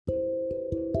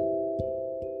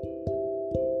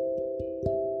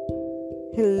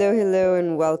Hello,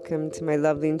 and welcome to my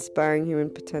lovely, inspiring human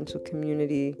potential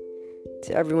community.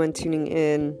 To everyone tuning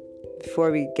in,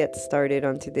 before we get started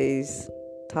on today's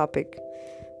topic,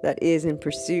 that is in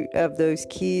pursuit of those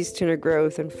keys to inner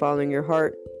growth and following your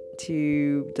heart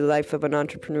to the life of an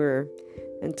entrepreneur,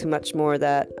 and to much more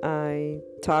that I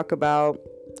talk about,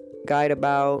 guide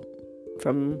about,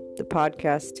 from the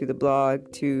podcast to the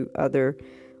blog to other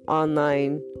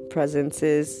online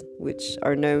presences which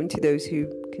are known to those who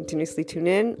continuously tune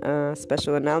in.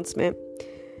 Special announcement: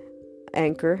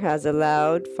 Anchor has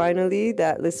allowed finally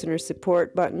that listener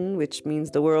support button, which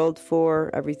means the world for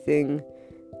everything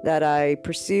that I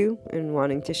pursue and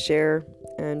wanting to share,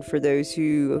 and for those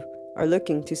who are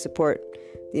looking to support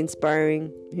the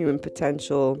inspiring human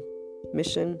potential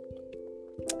mission,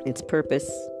 its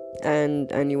purpose,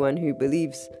 and anyone who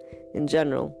believes in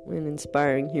general in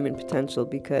inspiring human potential,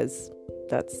 because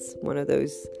that's one of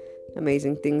those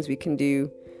amazing things we can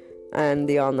do, and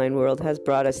the online world has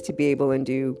brought us to be able and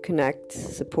do connect,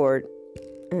 support,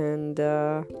 and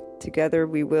together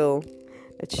we will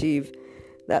achieve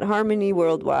that harmony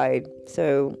worldwide.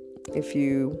 So if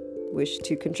you wish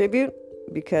to contribute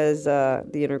because the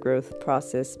inner growth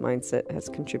process mindset has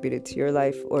contributed to your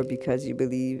life, or because you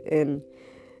believe in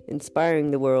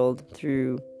inspiring the world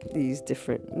through these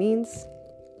different means,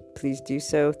 please do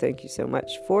so. Thank you so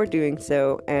much for doing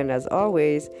so. And as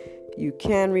always, you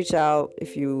can reach out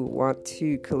if you want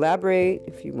to collaborate,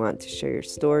 if you want to share your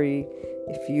story,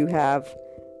 if you have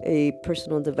a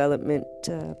personal development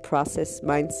process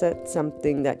mindset,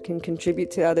 something that can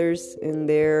contribute to others in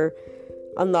their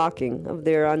unlocking of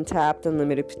their untapped,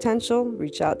 unlimited potential.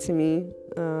 Reach out to me.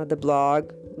 The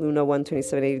blog,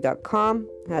 luna12780.com,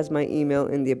 has my email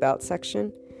in the About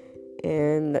section.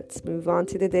 And let's move on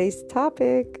to today's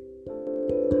topic.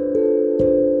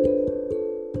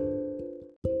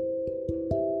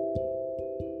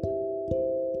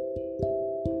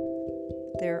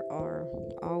 There are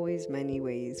always many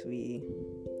ways we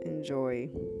enjoy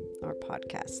our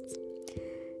podcasts.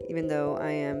 Even though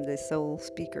I am the sole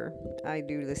speaker, I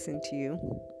do listen to you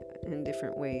in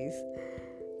different ways,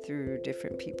 through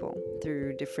different people,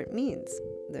 through different means.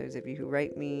 Those of you who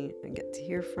write me, I get to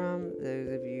hear from. Those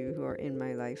of you who are in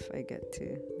my life, I get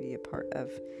to be a part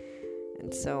of,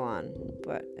 and so on.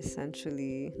 But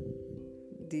essentially,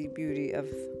 the beauty of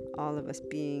all of us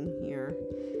being here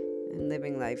and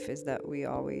living life is that we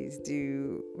always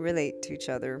do relate to each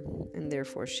other, and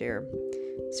therefore share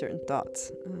certain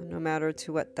thoughts, no matter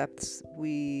to what depths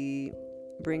we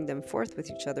bring them forth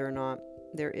with each other or not.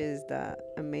 There is that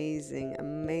amazing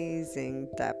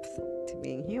depth to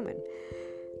being human.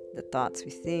 The thoughts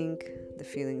we think, the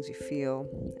feelings we feel.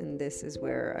 And this is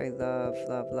where I love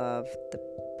the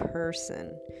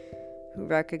person who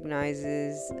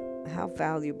recognizes how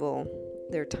valuable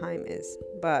their time is.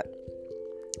 But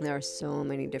there are so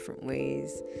many different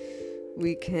ways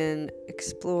we can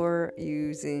explore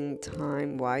using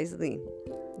time wisely.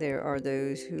 There are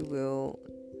those who will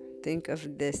think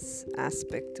of this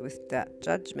aspect with that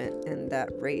judgment and that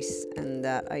race and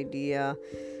that idea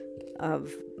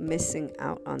of missing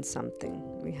out on something.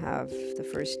 We have the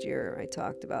first year, I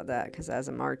talked about that, because as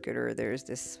a marketer, there's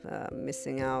this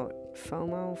missing out,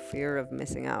 FOMO, fear of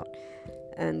missing out.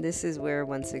 And this is where,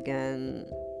 once again,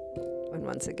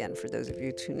 for those of you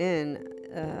who tune in,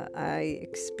 I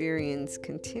experience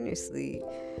continuously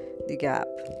the gap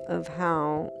of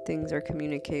how things are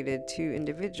communicated to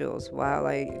individuals. While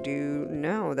I do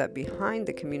know that behind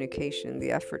the communication,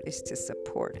 the effort is to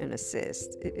support and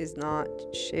assist, it is not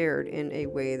shared in a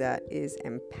way that is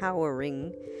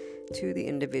empowering to the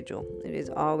individual. It is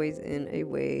always in a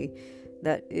way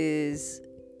that is,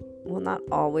 well, not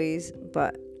always,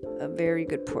 but a very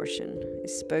good portion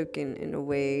is spoken in a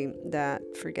way that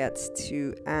forgets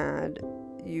to add,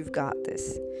 "You've got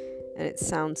this." And it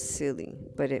sounds silly,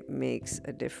 but it makes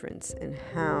a difference in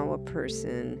how a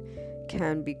person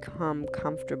can become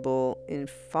comfortable in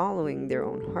following their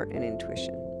own heart and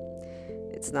intuition.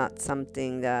 It's not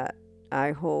something that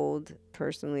I hold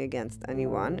personally against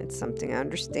anyone. It's something I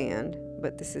understand,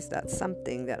 but this is that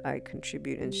something that I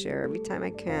contribute and share every time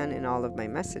I can in all of my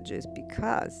messages,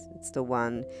 because it's the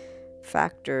one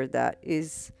factor that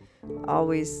is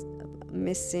always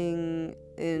missing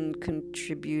in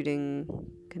contributing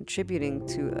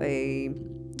to a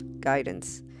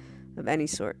guidance of any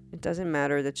sort. It doesn't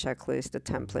matter the checklist, the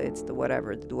templates, the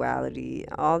whatever, the duality.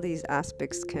 All these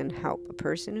aspects can help a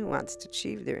person who wants to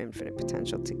achieve their infinite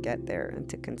potential to get there and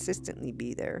to consistently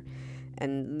be there.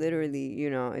 And literally,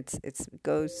 it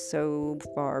goes so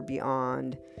far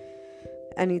beyond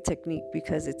any technique,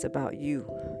 because it's about you.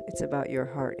 It's about your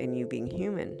heart and you being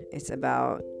human. It's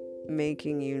about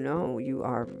making you know you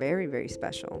are very, very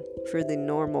special for the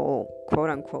normal quote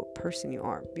unquote person you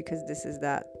are, because this is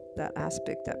that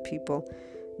aspect that people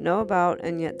know about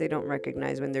and yet they don't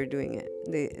recognize when they're doing it.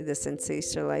 The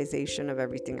sensationalization of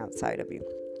everything outside of you,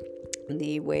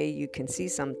 the way you can see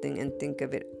something and think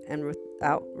of it, and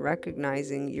without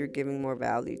recognizing you're giving more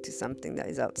value to something that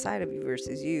is outside of you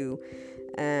versus you,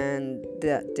 and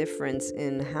that difference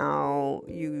in how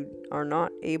you are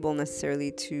not able necessarily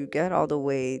to get all the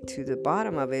way to the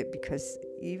bottom of it, because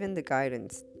even the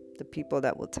guidance, the people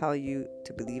that will tell you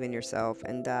to believe in yourself,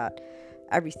 and that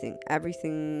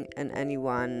everything and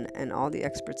anyone and all the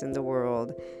experts in the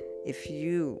world, if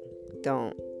you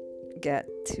don't get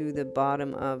to the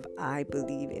bottom of I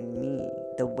believe in me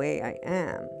the way I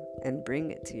am, and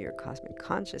bring it to your cosmic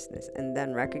consciousness, and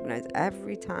then recognize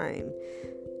every time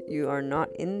you are not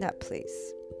in that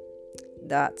place,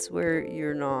 that's where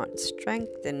you're not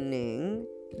strengthening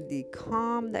the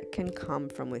calm that can come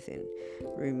from within,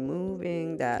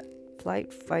 removing that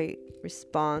flight fight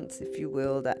response, if you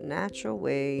will, that natural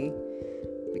way,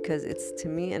 because it's, to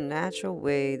me, a natural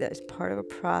way that is part of a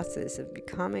process of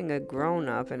becoming a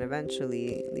grown-up and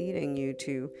eventually leading you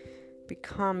to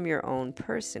become your own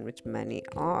person, which many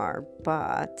are.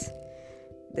 But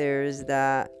there's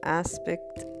that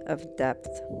aspect of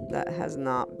depth that has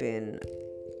not been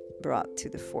brought to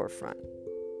the forefront,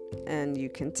 and you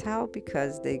can tell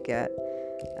because they get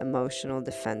emotional,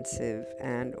 defensive,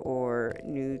 and or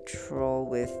neutral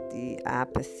with the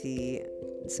apathy.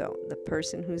 So the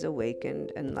person who's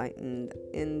awakened, enlightened,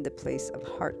 in the place of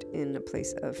heart, in a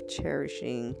place of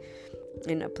cherishing,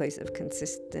 in a place of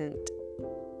consistent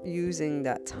using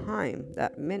that time,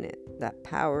 that minute, that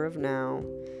power of now,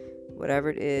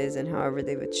 whatever it is, and however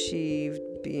they've achieved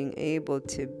being able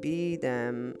to be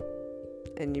them.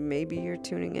 And maybe you're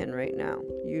tuning in right now,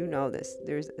 you know this,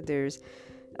 there's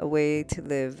a way to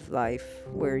live life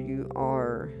where you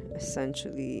are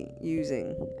essentially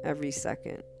using every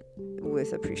second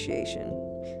with appreciation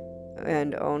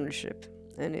and ownership,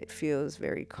 and it feels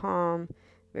very calm,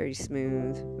 very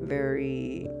smooth,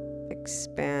 very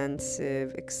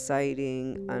expansive,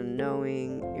 exciting,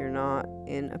 unknowing. You're not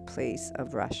in a place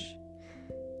of rush,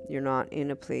 you're not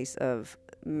in a place of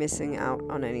missing out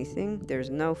on anything.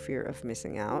 There's no fear of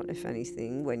missing out, if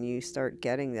anything, when you start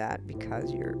getting that,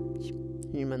 because you're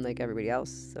human like everybody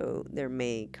else. So there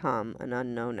may come an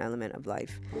unknown element of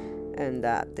life, and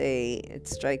that day it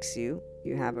strikes you,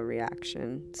 you have a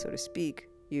reaction, so to speak.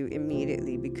 You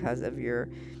immediately, because of your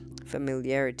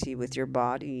familiarity with your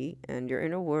body and your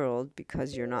inner world,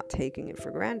 because you're not taking it for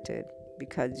granted,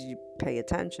 because you pay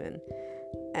attention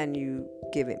and you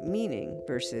give it meaning,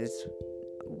 versus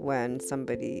when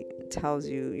somebody tells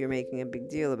you you're making a big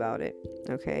deal about it,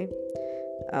 okay?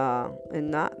 And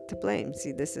not to blame.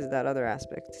 See, this is that other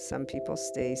aspect. Some people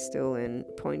stay still in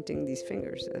pointing these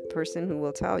fingers. A person who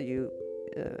will tell you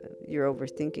you're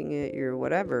overthinking it, you're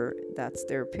whatever, that's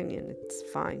their opinion. It's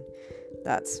fine.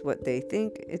 That's what they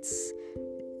think. It's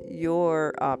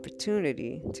your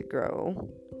opportunity to grow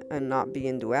and not be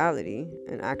in duality,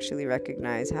 and actually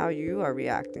recognize how you are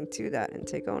reacting to that and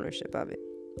take ownership of it,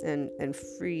 and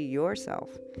free yourself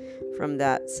from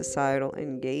that societal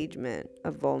engagement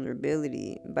of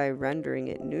vulnerability by rendering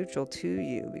it neutral to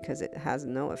you, because it has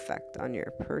no effect on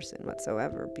your person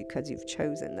whatsoever, because you've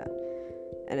chosen that,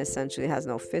 and essentially has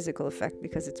no physical effect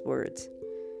because it's words.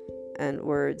 And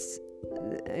words,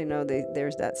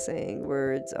 there's that saying,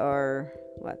 words are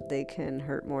what, they can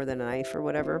hurt more than a knife or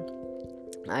whatever.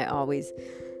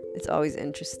 It's always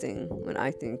interesting when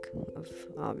I think of,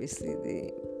 obviously,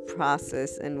 the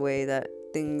process and way that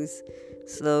things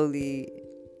slowly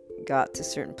got to a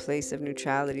certain place of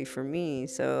neutrality for me.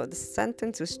 So the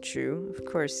sentence was true, of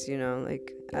course,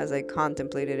 like as I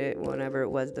contemplated it, whenever it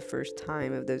was the first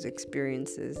time of those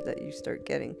experiences that you start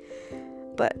getting.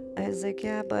 But I was like,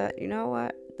 yeah, but you know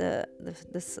what?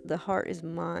 The heart is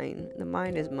mine. The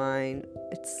mind is mine.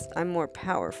 I'm more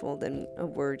powerful than a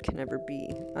word can ever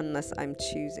be, unless I'm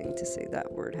choosing to say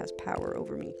that word has power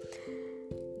over me.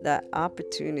 That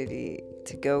opportunity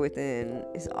to go within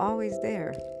is always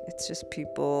there. It's just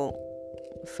people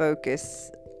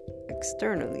focus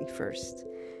externally first.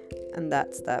 And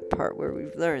that's that part where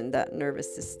we've learned that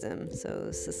nervous system.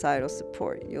 So societal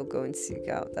support, you'll go and seek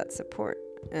out that support.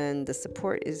 And the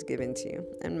support is given to you,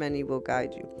 and many will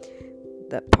guide you.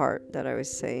 That part that I was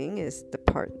saying is the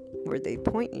part where they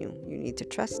point you. You need to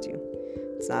trust you.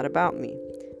 It's not about me.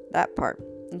 That part.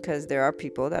 Because there are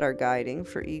people that are guiding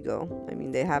for ego. I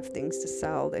mean, they have things to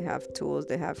sell, they have tools,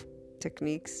 they have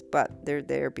techniques, but they're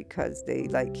there because they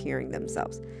like hearing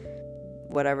themselves.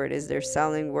 whatever it is they're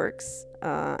selling works,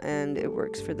 and it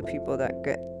works for the people that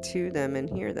get to them and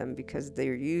hear them because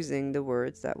they're using the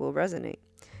words that will resonate.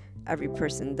 Every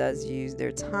person does use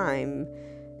their time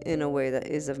in a way that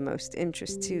is of most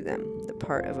interest to them. The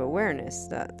part of awareness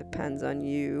that depends on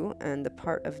you, and the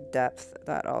part of depth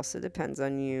that also depends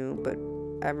on you, but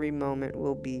every moment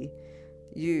will be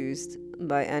used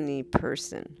by any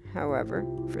person. However,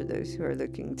 for those who are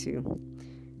looking to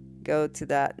go to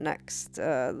that next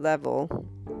level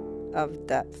of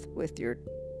depth with your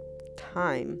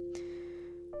time,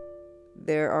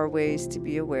 there are ways to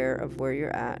be aware of where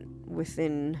you're at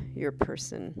within your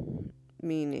person.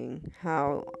 Meaning,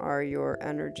 how are your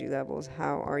energy levels,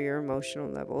 how are your emotional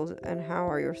levels, and how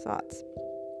are your thoughts?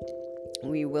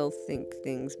 We will think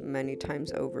things many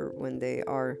times over when they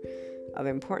are of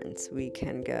importance. We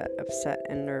can get upset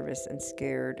and nervous and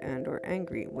scared and or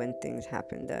angry when things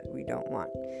happen that we don't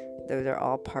want. Those are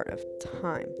all part of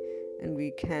time. And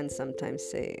we can sometimes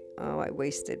say, oh, I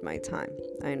wasted my time.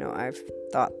 I know I've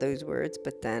thought those words,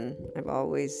 but then I've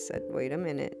always said, wait a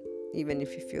minute. Even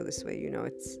if you feel this way,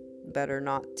 it's better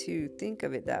not to think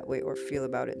of it that way or feel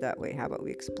about it that way. How about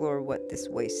we explore what this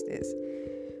waste is?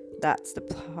 That's the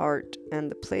part and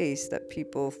the place that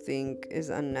people think is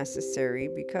unnecessary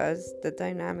because the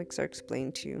dynamics are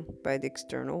explained to you by the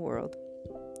external world.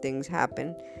 Things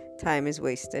happen, time is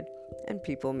wasted, and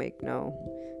people make no,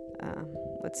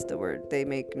 They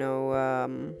make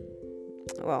no,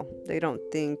 they don't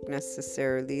think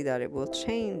necessarily that it will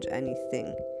change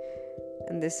anything.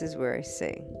 And this is where I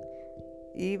say,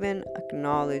 even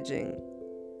acknowledging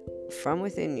from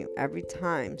within you every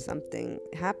time something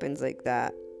happens like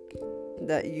that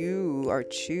you are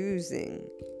choosing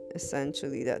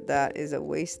essentially that is a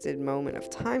wasted moment of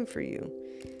time for you,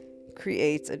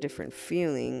 creates a different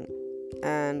feeling,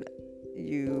 and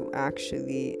you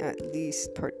actually at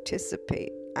least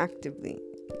participate actively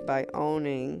by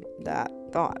owning that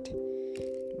thought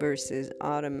versus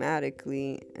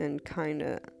automatically and kind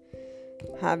of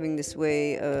having this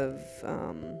way of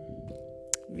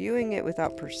viewing it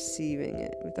without perceiving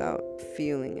it, without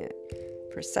feeling it.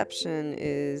 Perception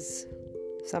is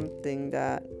something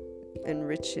that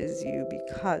enriches you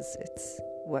because it's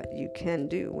what you can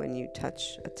do when you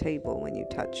touch a table, when you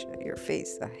touch your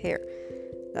face, a hair.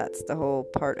 That's the whole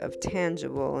part of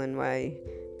tangible, and why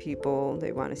people,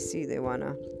 they want to see, they want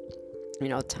to,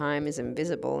 time is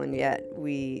invisible, and yet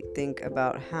we think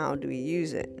about how do we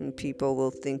use it, and people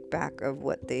will think back of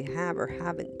what they have or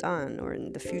haven't done, or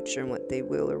in the future and what they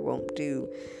will or won't do.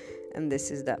 And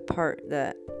this is that part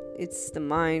that it's the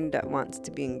mind that wants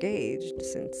to be engaged,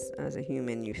 since as a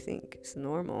human you think it's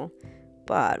normal,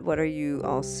 but what are you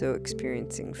also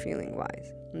experiencing feeling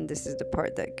wise? And this is the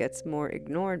part that gets more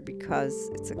ignored because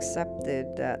it's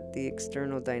accepted that the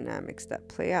external dynamics that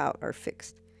play out are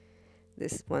fixed.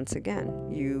 This, once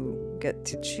again, you get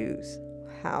to choose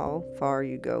how far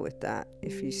you go with that.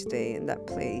 If you stay in that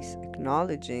place,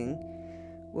 acknowledging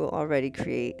will already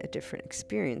create a different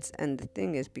experience. And the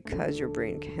thing is, because your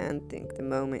brain can think, the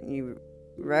moment you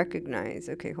recognize,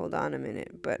 okay, hold on a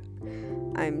minute, but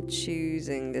I'm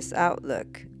choosing this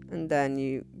outlook, and then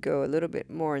you go a little bit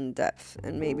more in depth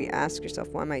and maybe ask yourself,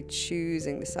 why am I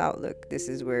choosing this outlook? This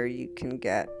is where you can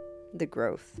get the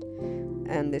growth,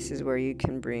 and this is where you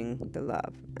can bring the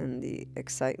love and the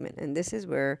excitement, and this is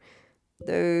where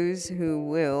those who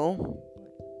will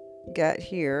get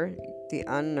here, the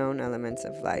unknown elements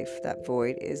of life, that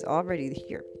void is already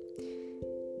here.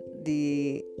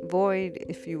 The void,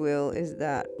 if you will, is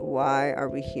that why are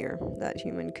we here? That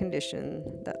human condition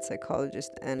that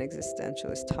psychologists and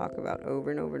existentialists talk about over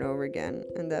and over and over again,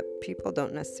 and that people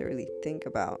don't necessarily think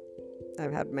about.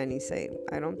 I've had many say,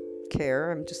 I don't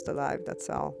care, I'm just alive, that's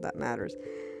all that matters.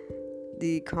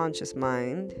 The conscious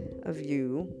mind of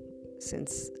you,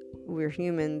 since we're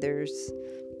human, there's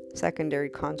secondary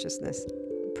consciousness,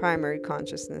 primary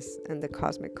consciousness, and the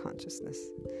cosmic consciousness.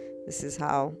 This is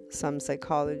how some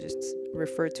psychologists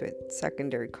refer to it.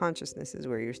 Secondary consciousness is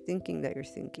where you're thinking that you're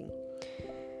thinking.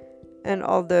 And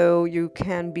although you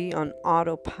can be on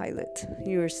autopilot,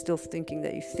 you are still thinking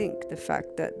that you think. The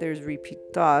fact that there's repeat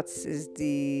thoughts is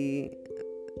the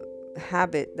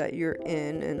habit that you're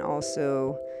in, and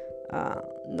also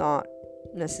not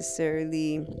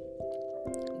necessarily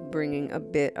bringing a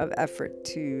bit of effort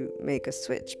to make a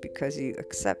switch because you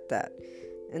accept that.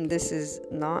 And this is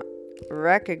not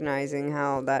recognizing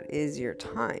how that is your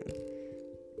time,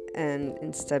 and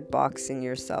instead boxing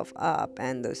yourself up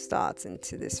and those thoughts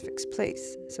into this fixed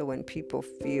place. So when people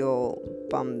feel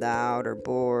bummed out or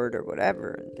bored or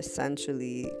whatever,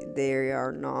 essentially they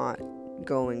are not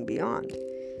going beyond,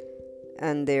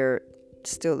 and they're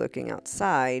still looking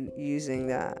outside using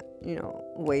that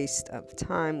waste of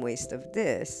time, waste of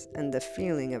this, and the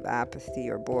feeling of apathy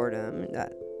or boredom,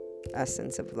 that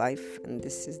essence of life, and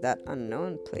this is that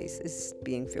unknown place, is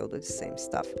being filled with the same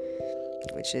stuff,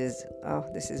 which is, oh,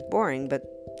 this is boring, but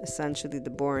essentially the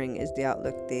boring is the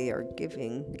outlook they are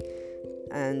giving,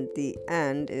 and the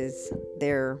end is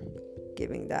they're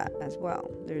giving that as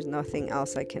well. There's nothing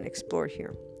else I can explore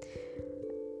here.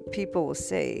 People will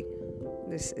say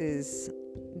this is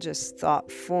just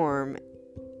thought form,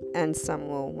 and some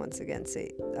will once again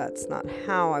say that's not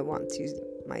how I want to use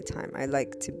my time. I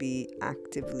like to be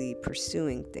actively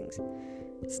pursuing things.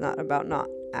 It's not about not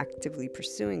actively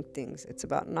pursuing things. It's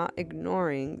about not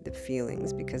ignoring the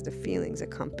feelings, because the feelings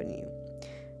accompany you.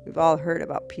 We've all heard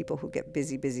about people who get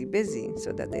busy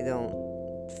so that they don't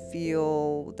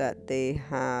feel that they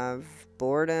have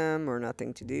boredom or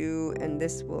nothing to do. And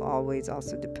this will always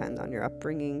also depend on your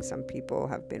upbringing. Some people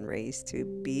have been raised to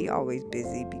be always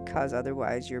busy because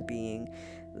otherwise you're being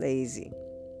lazy.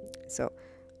 So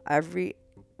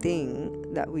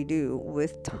everything that we do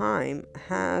with time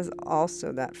has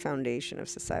also that foundation of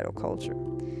societal culture.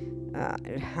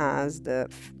 It has the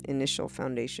initial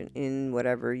foundation in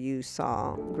whatever you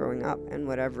saw growing up,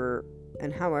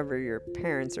 and however your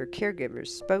parents or caregivers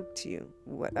spoke to you,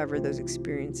 whatever those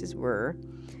experiences were.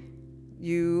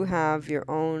 You have your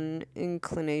own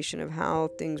inclination of how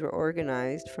things were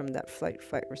organized from that flight,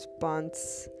 fight,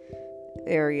 response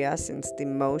area, since the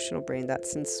emotional brain, that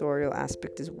sensorial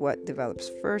aspect, is what develops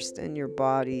first, and your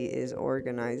body is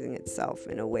organizing itself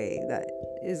in a way that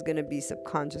is going to be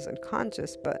subconscious and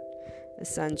conscious. But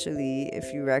essentially,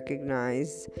 if you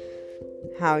recognize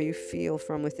how you feel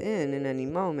from within in any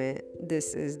moment,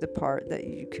 this is the part that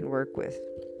you can work with.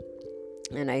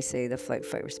 And I say the flight,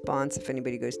 fight, response. If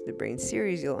anybody goes to the brain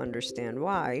series, you'll understand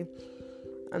why.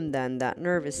 And then that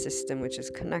nervous system, which is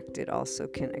connected, also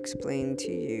can explain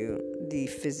to you the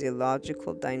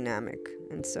physiological dynamic.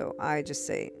 And so I just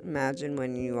say, imagine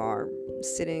when you are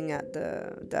sitting at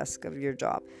the desk of your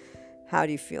job. How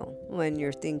do you feel when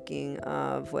you're thinking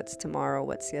of what's tomorrow,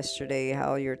 what's yesterday,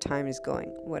 how your time is going?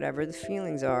 Whatever the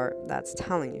feelings are, that's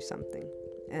telling you something.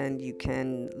 And you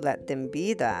can let them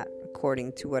be that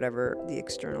according to whatever the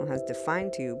external has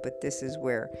defined to you. But this is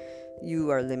where you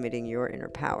are limiting your inner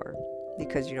power,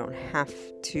 because you don't have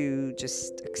to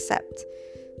just accept.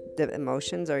 The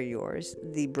emotions are yours.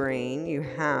 The brain you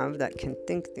have that can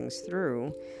think things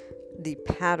through. The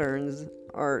patterns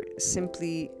are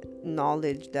simply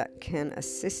knowledge that can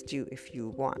assist you if you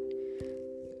want.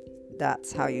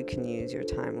 That's how you can use your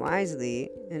time wisely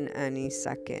in any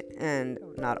second. And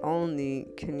not only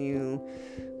can you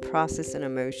process an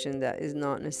emotion that is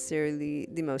not necessarily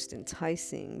the most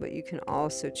enticing, but you can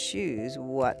also choose,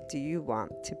 what do you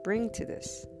want to bring to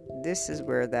this? This is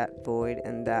where that void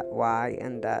and that why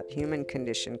and that human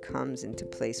condition comes into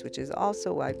place, which is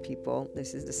also why people,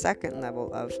 this is the second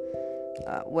level of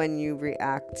when you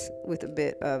react with a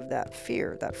bit of that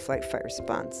fear, that flight, fight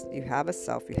response. You have a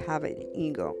self, you have an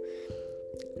ego.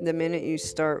 The minute you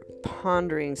start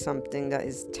pondering something that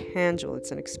is tangible,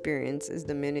 it's an experience, is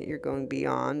the minute you're going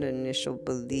beyond an initial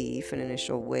belief, an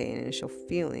initial way, an initial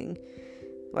feeling.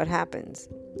 What happens?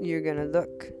 You're going to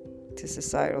look to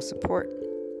societal support.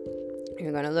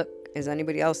 You're going to look, is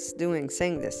anybody else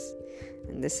saying this?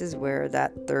 And this is where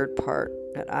that third part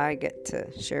that I get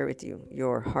to share with you,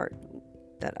 your heart,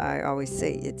 that I always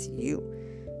say, it's you.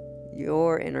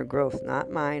 Your inner growth,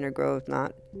 not my inner growth,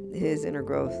 not his inner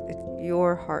growth. It's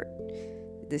your heart.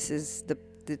 This is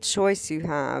the choice you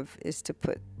have, is to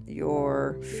put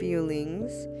your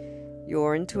feelings,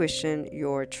 your intuition,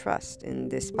 your trust in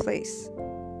this place.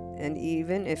 And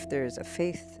even if there's a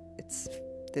faith,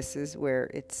 this is where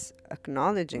it's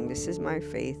acknowledging, this is my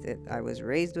faith. I was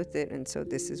raised with it, and so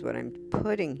this is what I'm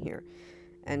putting here.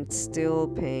 And still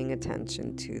paying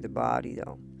attention to the body,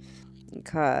 though,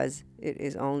 because it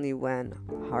is only when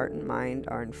heart and mind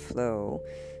are in flow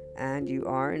and you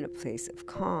are in a place of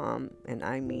calm, and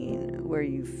I mean where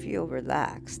you feel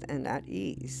relaxed and at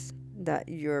ease, that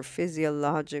your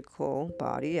physiological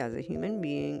body as a human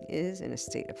being is in a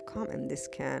state of calm. And this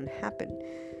can happen.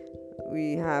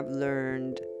 We have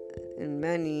learned in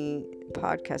many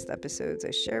podcast episodes,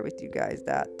 I share with you guys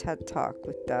that TED Talk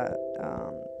with that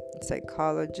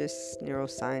psychologist,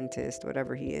 neuroscientist,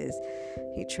 whatever he is.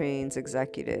 He trains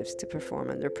executives to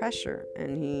perform under pressure,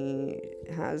 and he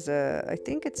has I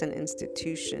think it's an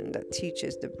institution that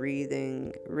teaches the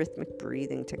rhythmic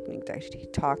breathing technique that he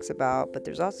talks about. But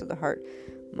there's also the Heart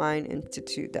Mind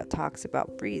Institute that talks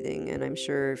about breathing. And I'm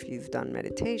sure if you've done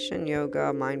meditation,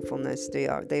 yoga, mindfulness,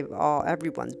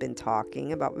 everyone's been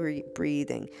talking about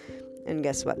breathing. And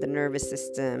guess what? The nervous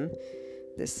system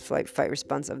this flight fight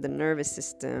response of the nervous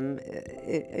system,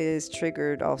 it is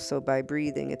triggered also by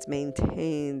breathing. It's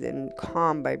maintained and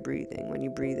calm by breathing. When you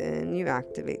breathe in, you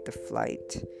activate the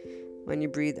flight. When you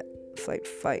breathe flight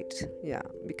fight,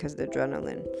 because the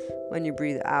adrenaline. When you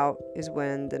breathe out is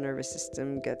when the nervous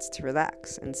system gets to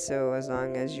relax. And so as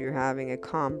long as you're having a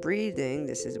calm breathing,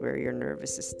 this is where your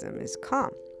nervous system is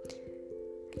calm.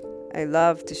 I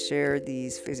love to share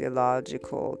these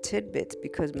physiological tidbits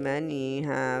because many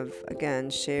have, again,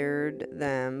 shared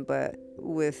them, but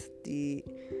with the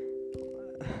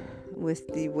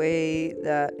way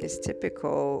that is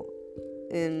typical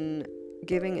in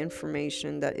giving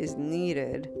information that is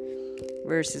needed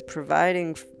versus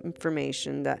providing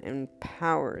information that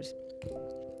empowers.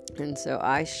 And so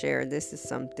I share this is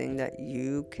something that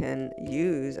you can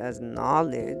use as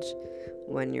knowledge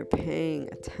when you're paying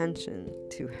attention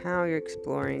to how you're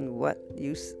exploring what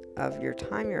use of your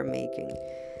time you're making.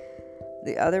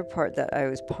 The other part that I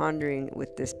was pondering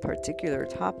with this particular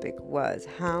topic was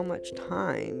how much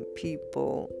time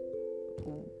people,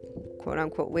 quote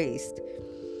unquote, waste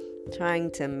trying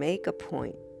to make a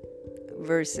point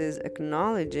versus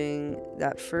acknowledging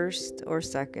that first or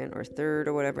second or third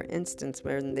or whatever instance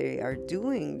when they are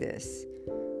doing this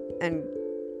and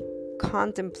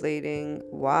contemplating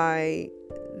why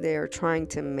they're trying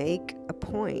to make a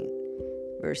point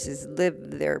versus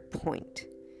live their point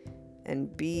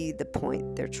and be the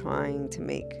point they're trying to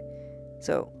make.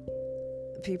 So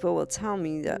people will tell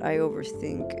me that I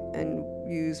overthink and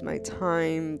use my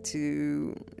time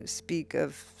to speak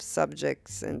of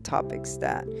subjects and topics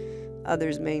that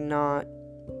others may not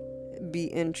be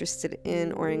interested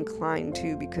in or inclined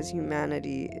to because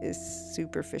humanity is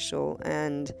superficial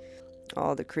and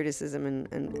all the criticism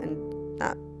and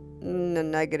not in a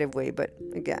negative way, but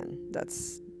again,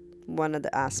 that's one of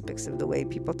the aspects of the way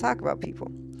people talk about people.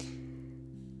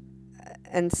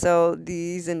 And so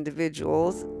these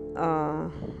individuals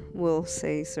will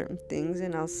say certain things,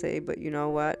 and I'll say, but you know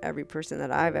what? Every person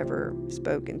that I've ever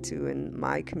spoken to in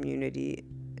my community,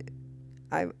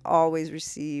 I've always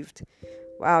received,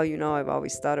 wow, I've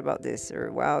always thought about this,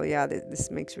 or wow, yeah,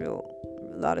 this makes a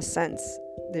lot of sense.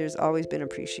 There's always been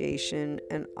appreciation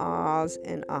and ahs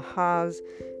and ahas,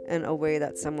 and a way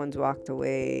that someone's walked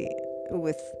away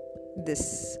with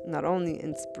this not only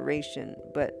inspiration,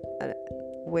 but a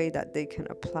way that they can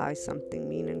apply something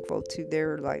meaningful to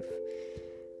their life.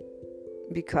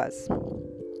 Because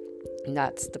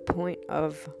that's the point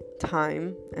of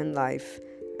time and life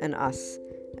and us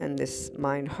and this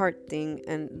mind-heart thing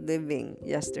and living.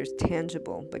 Yes, there's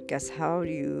tangible, but guess how do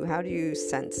you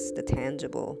sense the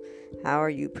tangible? How are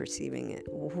you perceiving it?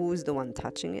 Who's the one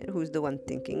touching it? Who's the one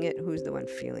thinking it? Who's the one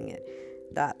feeling it?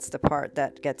 That's the part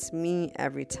that gets me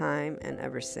every time, and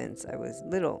ever since I was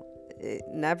little. It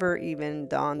never even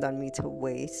dawned on me to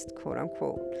waste, quote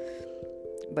unquote.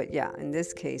 But yeah, in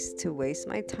this case, to waste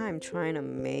my time trying to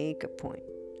make a point.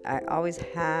 I always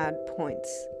had points.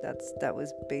 That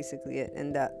was basically it.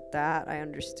 And that I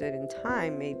understood in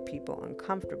time made people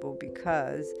uncomfortable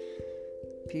because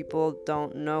people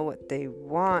don't know what they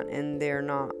want, and they're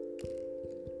not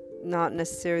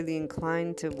necessarily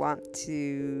inclined to want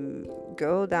to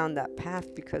go down that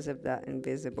path because of that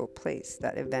invisible place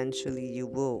that eventually you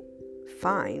will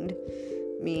find.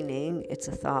 Meaning it's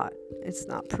a thought. It's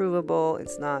not provable.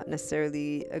 It's not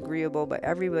necessarily agreeable by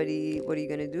everybody. What are you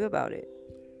going to do about it?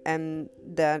 And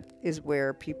that is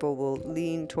where people will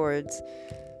lean towards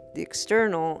the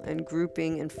external and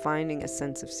grouping and finding a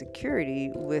sense of security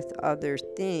with other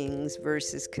things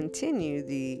versus continue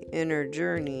the inner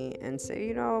journey and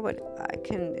say, but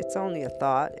it's only a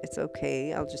thought. It's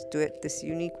okay. I'll just do it this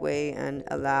unique way and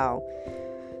allow.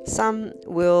 Some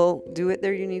will do it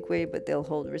their unique way, but they'll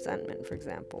hold resentment, for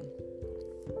example.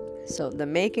 So the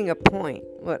making a point,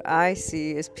 what I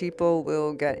see is people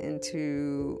will get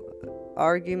into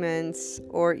arguments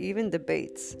or even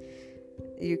debates.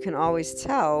 You can always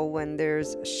tell when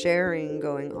there's sharing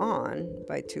going on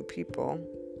by two people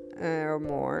or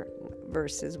more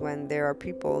versus when there are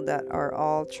people that are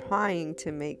all trying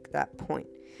to make that point.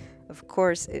 Of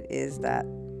course, it is that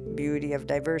beauty of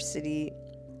diversity,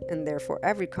 and therefore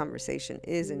every conversation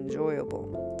is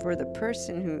enjoyable for the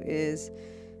person who is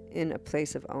in a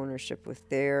place of ownership with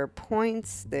their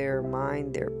points, their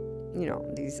mind, their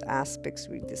these aspects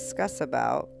we discuss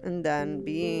about, and then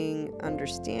being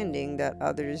understanding that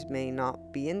others may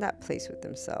not be in that place with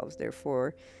themselves.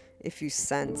 Therefore, if you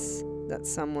sense that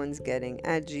someone's getting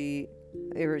edgy,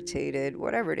 irritated,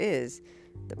 whatever it is,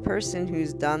 the person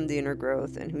who's done the inner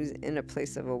growth and who's in a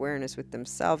place of awareness with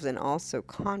themselves and also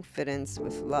confidence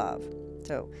with love.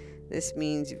 So This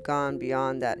means you've gone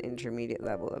beyond that intermediate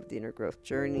level of the inner growth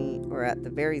journey, or at the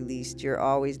very least, you're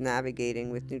always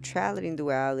navigating with neutrality and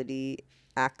duality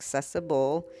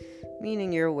accessible,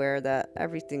 meaning you're aware that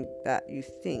everything that you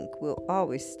think will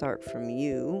always start from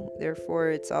you. Therefore,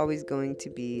 it's always going to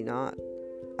be not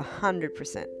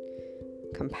 100%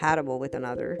 compatible with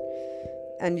another.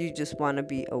 And you just want to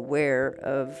be aware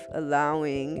of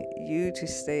allowing you to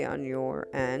stay on your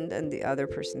end and the other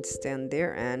person to stay on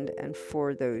their end, and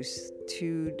for those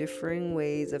two differing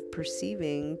ways of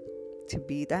perceiving to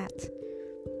be that.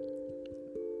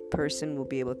 Person will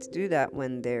be able to do that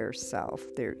when their self,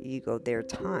 their ego, their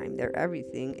time, their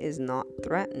everything is not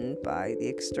threatened by the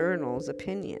external's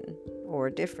opinion or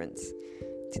difference.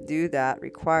 To do that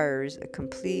requires a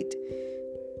complete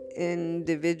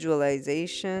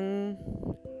individualization,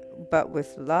 but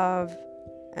with love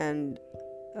and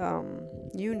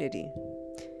unity,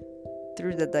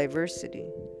 through the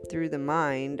diversity, through the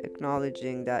mind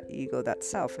acknowledging that ego, that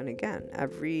self. And again,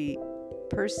 every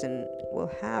person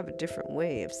will have a different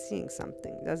way of seeing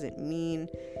something. Doesn't mean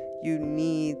you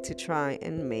need to try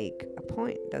and make a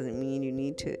point. Doesn't mean you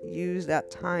need to use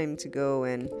that time to go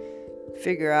and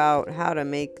figure out how to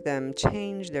make them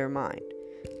change their mind.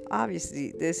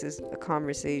 Obviously, this is a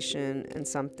conversation and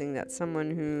something that someone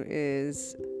who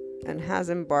is and has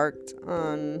embarked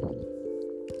on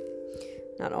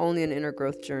not only an inner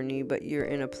growth journey, but you're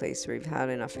in a place where you've had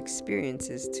enough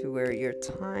experiences to where your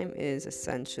time is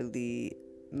essentially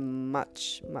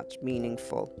much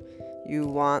meaningful. You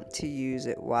want to use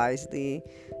it wisely.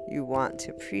 You want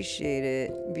to appreciate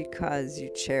it because you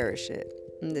cherish it.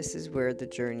 And this is where the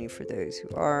journey for those who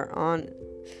are on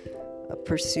a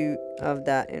pursuit of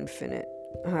that infinite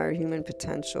higher human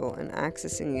potential and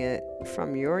accessing it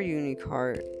from your unique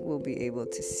heart will be able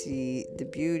to see the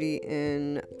beauty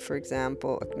in, for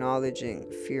example,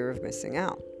 acknowledging fear of missing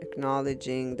out,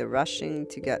 acknowledging the rushing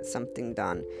to get something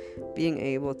done, being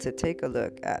able to take a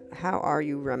look at how are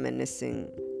you reminiscing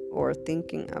or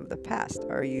thinking of the past.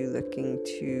 Are you looking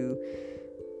to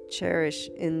cherish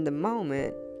in the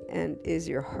moment, and is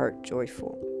your heart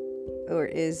joyful? Or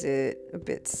is it a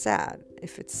bit sad?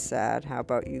 If it's sad, how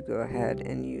about you go ahead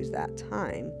and use that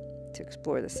time to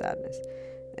explore the sadness?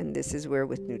 And this is where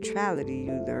with neutrality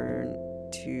you learn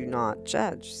to not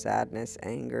judge sadness,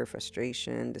 anger,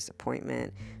 frustration,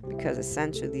 disappointment, because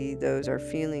essentially those are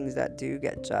feelings that do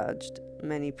get judged.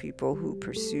 Many people who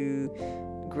pursue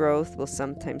growth will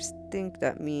sometimes think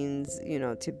that means,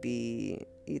 to be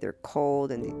either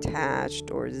cold and detached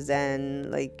or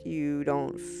zen, like you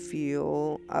don't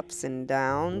feel ups and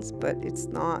downs, but it's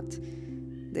not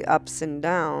the ups and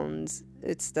downs,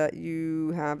 it's that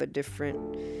you have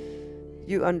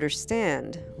you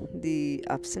understand the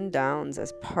ups and downs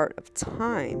as part of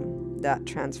time, that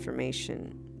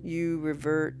transformation. You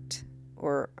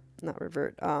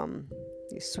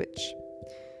switch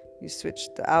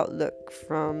the outlook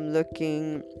from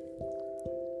looking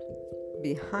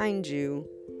behind you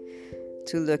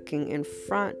to looking in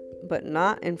front, but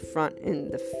not in front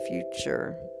in the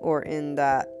future or in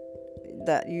that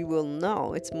you will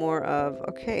know. It's more of,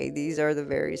 okay, these are the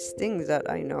various things that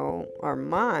I know are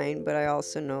mine, but I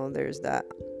also know there's that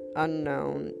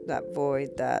unknown, that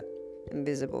void, that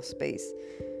invisible space.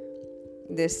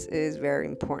 This is very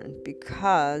important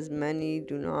because many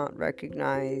do not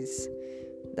recognize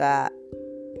that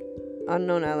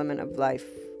unknown element of life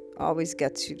always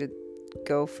gets you to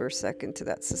go for a second to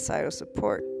that societal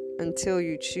support until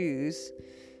you choose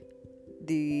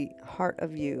the heart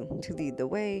of you to lead the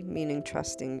way, meaning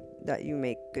trusting that you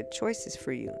make good choices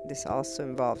for you. This also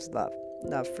involves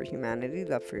love for humanity,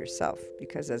 love for yourself,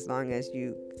 because as long as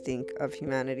you think of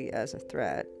humanity as a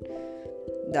threat,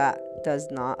 that does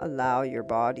not allow your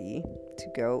body to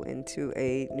go into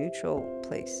a neutral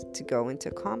place, to go into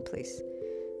a calm place.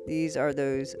 These are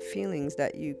those feelings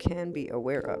that you can be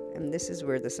aware of, and this is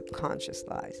where the subconscious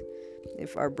lies.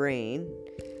 If our brain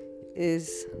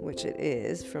is, which it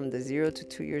is, from the 0 to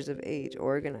 2 years of age,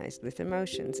 organized with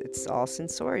emotions, it's all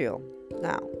sensorial.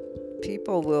 Now,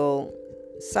 people will,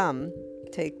 some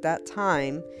take that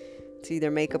time to either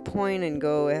make a point and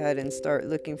go ahead and start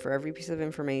looking for every piece of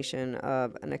information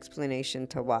of an explanation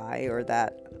to why, or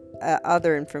that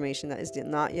other information that is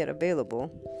not yet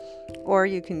available. Or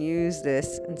you can use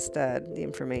this instead, the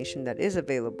information that is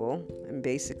available, and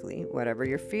basically whatever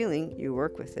you're feeling, you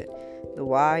work with it. The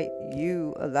why,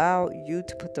 you allow you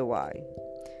to put the why.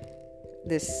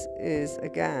 This is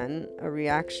again a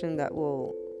reaction that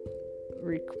will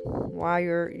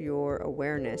require your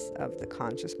awareness of the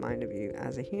conscious mind of you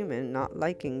as a human, not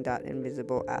liking that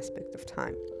invisible aspect of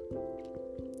time.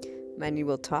 Many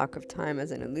will talk of time as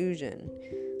an illusion,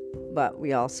 but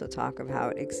we also talk of how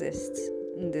it exists.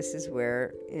 And this is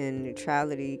where in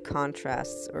neutrality,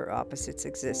 contrasts or opposites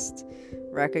exist.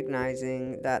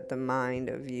 Recognizing that the mind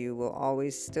of you will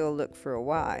always still look for a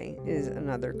why is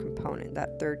another component,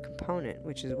 that third component,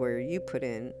 which is where you put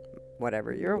in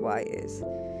whatever your why is.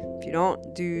 If you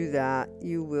don't do that,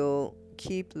 you will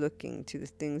keep looking to the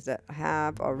things that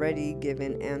have already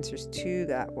given answers to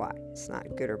that why. It's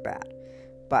not good or bad.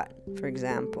 But, for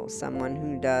example, someone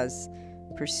who does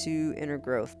pursue inner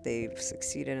growth, they've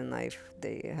succeeded in life,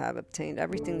 they have obtained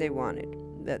everything they wanted,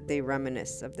 that they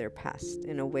reminisce of their past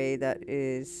in a way that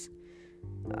is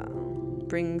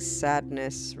brings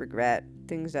sadness, regret,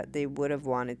 things that they would have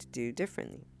wanted to do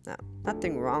differently. Now,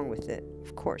 nothing wrong with it,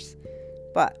 of course,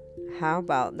 but how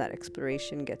about that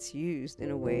exploration gets used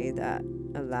in a way that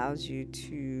allows you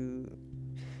to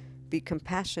be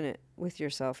compassionate with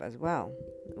yourself as well?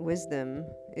 Wisdom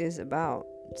is about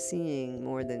seeing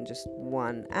more than just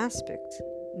one aspect.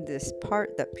 This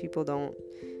part that people don't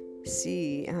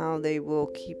see, how they will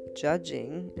keep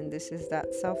judging, and this is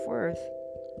that self-worth.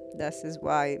 This is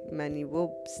why many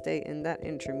will stay in that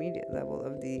intermediate level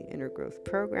of the inner growth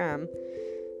program,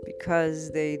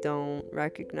 because they don't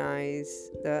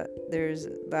recognize that there's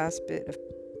a last bit of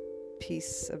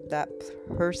piece of that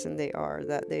person they are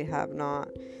that they have not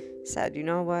said, you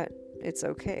know what, it's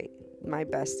okay, my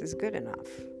best is good enough,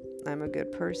 I'm a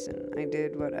good person, I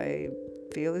did what I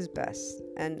feel is best.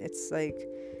 And it's like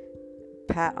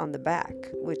pat on the back,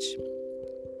 which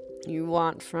you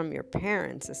want from your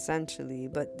parents essentially,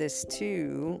 but this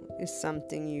too is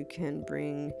something you can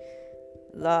bring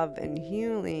love and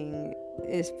healing,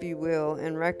 if you will,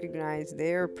 and recognize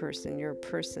their person, your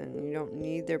person. You don't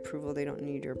need their approval, they don't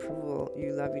need your approval.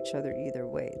 You love each other either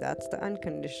way. That's the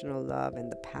unconditional love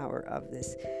and the power of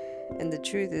this. And the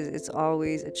truth is, it's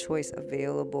always a choice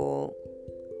available.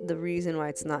 The reason why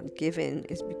it's not given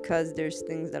is because there's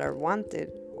things that are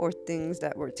wanted or things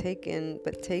that were taken,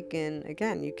 but taken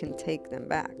again, you can take them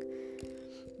back.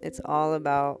 It's all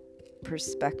about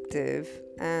perspective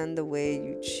and the way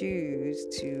you choose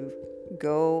to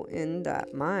go in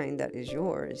that mind that is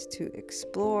yours, to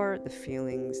explore the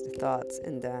feelings, the thoughts,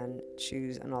 and then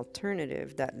choose an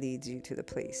alternative that leads you to the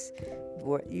place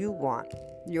what you want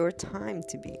your time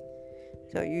to be.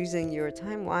 So using your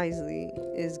time wisely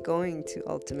is going to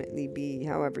ultimately be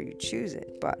however you choose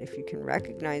it. But if you can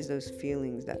recognize those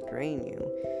feelings that drain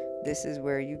you, this is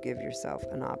where you give yourself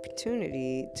an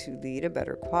opportunity to lead a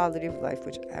better quality of life,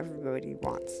 which everybody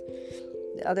wants.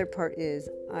 The other part is,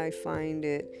 I find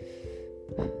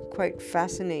it quite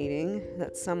fascinating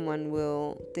that someone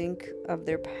will think of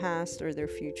their past or their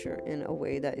future in a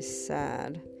way that is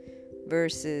sad,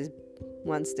 versus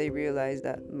once they realize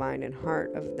that mind and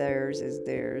heart of theirs is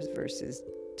theirs, versus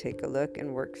take a look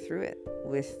and work through it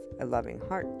with a loving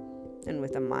heart and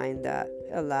with a mind that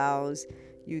allows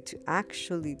you to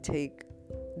actually take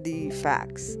the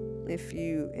facts. If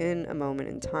you, in a moment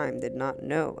in time, did not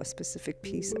know a specific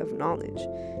piece of knowledge,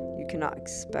 you cannot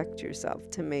expect yourself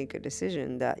to make a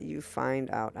decision that you find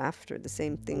out after. The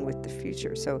same thing with the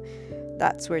future. So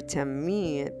that's where, to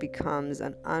me, it becomes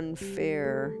an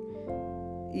unfair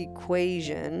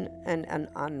equation and an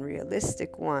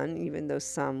unrealistic one, even though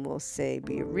some will say,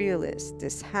 be a realist.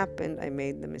 This happened, I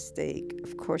made the mistake,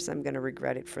 of course I'm going to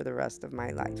regret it for the rest of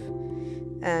my life.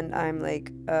 And I'm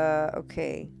like,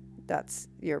 okay, that's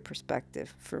your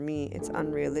perspective. For me, it's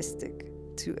unrealistic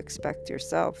to expect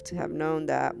yourself to have known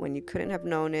that when you couldn't have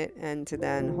known it, and to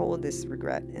then hold this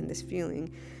regret and this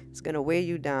feeling. It's going to weigh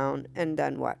you down, and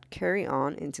then what? Carry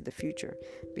on into the future,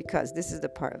 because this is the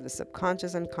part of the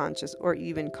subconscious, unconscious, or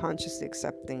even consciously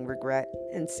accepting regret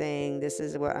and saying, this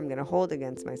is what I'm going to hold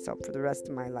against myself for the rest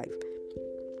of my life.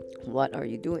 What are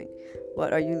you doing?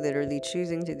 What are you literally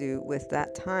choosing to do with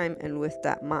that time and with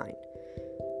that mind?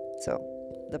 So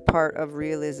the part of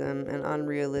realism and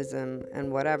unrealism and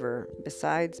whatever,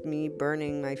 besides me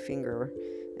burning my finger,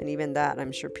 and even that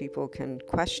I'm sure people can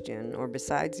question, or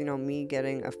besides, me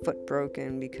getting a foot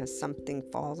broken because something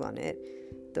falls on it,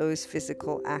 those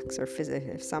physical acts are physical.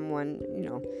 If someone,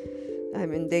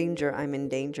 I'm in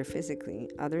danger physically.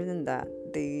 Other than that,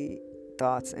 the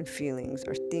thoughts and feelings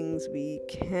are things we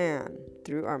can,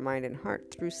 through our mind and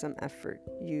heart, through some effort,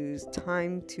 use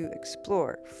time to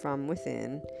explore from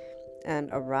within and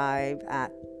arrive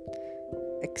at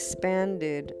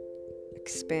expanded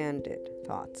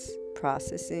thoughts.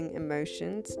 Processing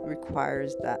emotions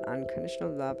requires that unconditional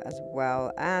love, as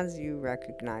well as you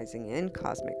recognizing in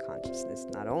cosmic consciousness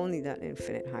not only that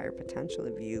infinite higher potential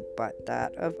of you, but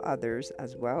that of others,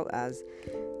 as well as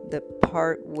the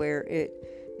part where it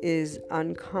is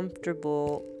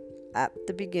uncomfortable at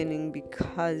the beginning,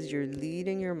 because you're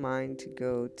leading your mind to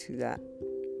go to that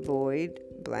void,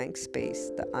 blank space,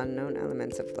 the unknown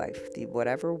elements of life, the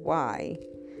whatever why,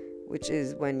 which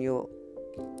is when you'll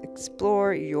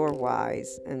explore your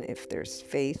whys. And if there's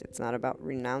faith, it's not about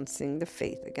renouncing the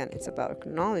faith. Again, it's about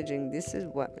acknowledging, this is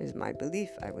what is my belief.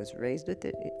 I was raised with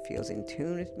it. It feels in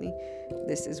tune with me.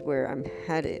 This is where I'm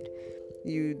headed.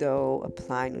 You, though,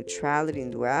 apply neutrality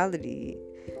and duality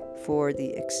for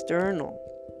the external.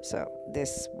 So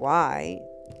this why,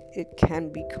 it can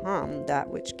become that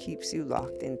which keeps you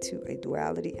locked into a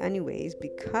duality anyways,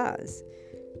 because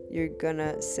you're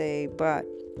gonna say, but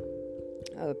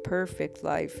a perfect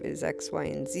life is X, Y,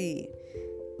 and Z.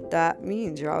 That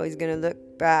means you're always going to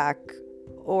look back,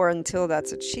 or until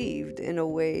that's achieved, in a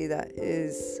way that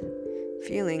is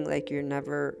feeling like you're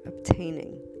never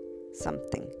obtaining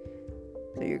something.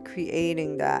 So you're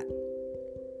creating that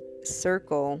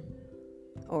circle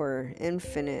or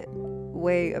infinite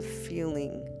way of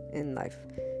feeling in life,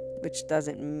 which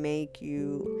doesn't make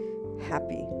you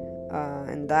happy.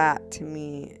 And that, to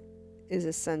me, is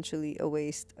essentially a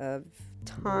waste of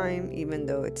time, even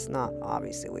though it's not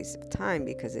obviously a waste of time,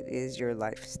 because it is your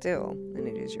life still and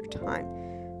it is your time.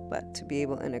 But to be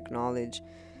able to acknowledge,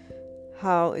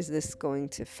 how is this going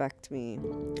to affect me,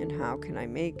 and how can I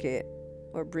make it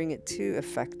or bring it to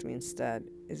affect me instead,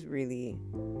 is really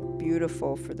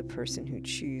beautiful for the person who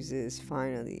chooses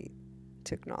finally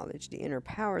to acknowledge the inner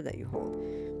power that you hold.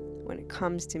 When it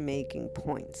comes to making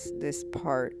points, this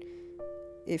part,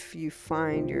 if you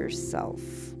find yourself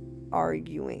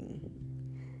arguing,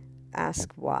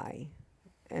 ask why,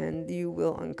 and you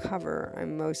will uncover,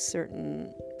 I'm most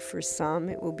certain, for some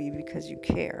it will be because you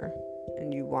care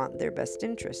and you want their best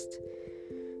interest.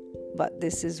 But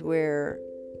this is where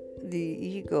the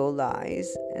ego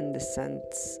lies, in the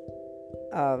sense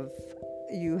of,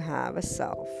 you have a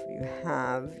self, you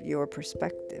have your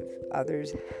perspective,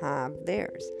 others have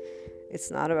theirs. It's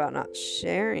not about not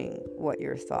sharing what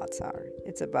your thoughts are.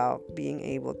 It's about being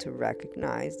able to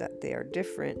recognize that they are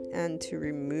different, and to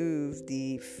remove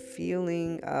the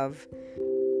feeling of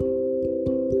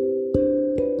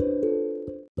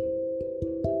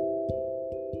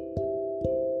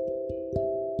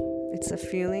it's a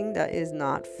feeling that is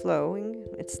not flowing.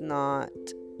 It's not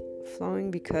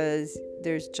flowing because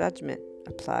there's judgment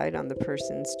applied on the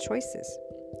person's choices.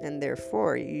 And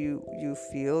therefore, you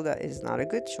feel that is not a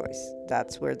good choice.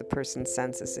 That's where the person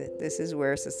senses it. This is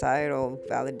where societal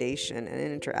validation and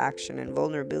interaction and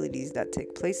vulnerabilities that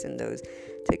take place in those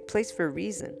take place for a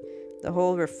reason. The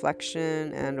whole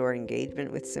reflection and or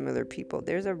engagement with similar people,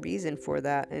 there's a reason for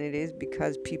that, and it is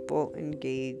because people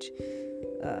engage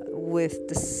with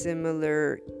the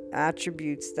similar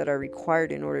attributes that are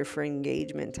required in order for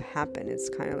engagement to happen. It's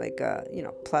kind of like a,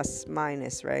 plus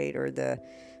minus, right? Or the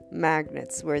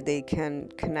magnets, where they can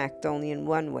connect only in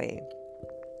one way.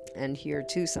 And here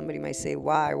too, somebody might say,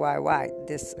 why?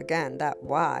 This, again, that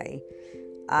why,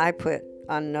 I put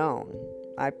unknown.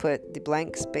 I put the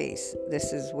blank space.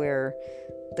 This is where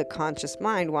the conscious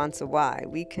mind wants a why.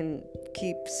 We can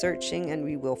keep searching and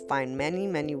we will find many,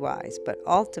 many whys. But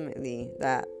ultimately,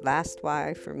 that last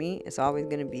why for me is always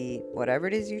going to be whatever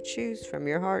it is you choose from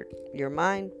your heart, your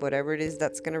mind, whatever it is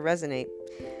that's going to resonate.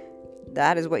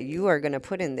 That is what you are going to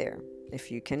put in there.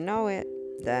 If you can know it,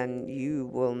 then you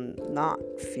will not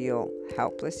feel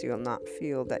helpless. You will not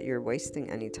feel that you're wasting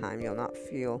any time. You'll not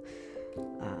feel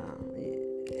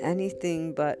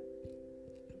anything but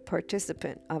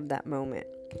participant of that moment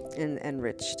and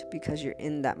enriched, because you're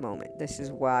in that moment. This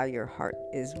is why your heart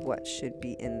is what should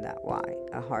be in that why.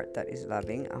 A heart that is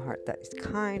loving, a heart that is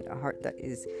kind, a heart that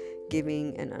is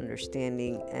giving and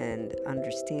understanding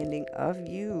of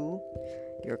you,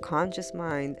 your conscious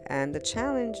mind, and the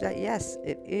challenge that, yes,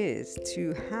 it is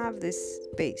to have this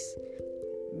space,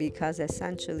 because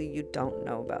essentially you don't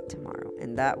know about tomorrow,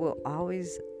 and that will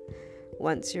always,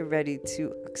 once you're ready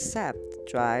to accept,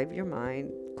 drive your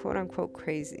mind quote unquote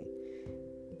crazy.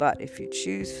 But if you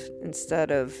choose, instead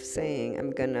of saying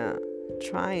I'm gonna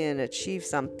try and achieve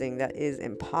something that is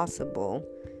impossible,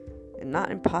 and not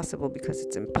impossible because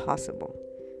it's impossible,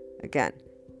 again,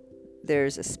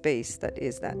 there's a space that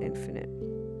is that infinite.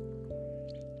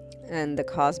 And the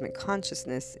cosmic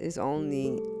consciousness is only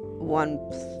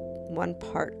one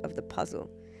part of the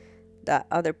puzzle. That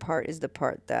other part is the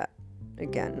part that,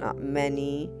 again, not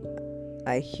many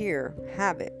I hear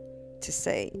have it to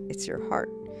say. It's your heart.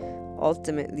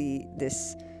 Ultimately,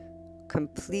 this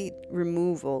complete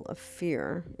removal of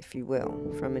fear, if you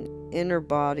will, from an inner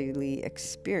bodily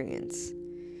experience,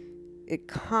 it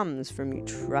comes from you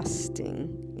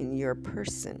trusting in your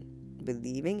person,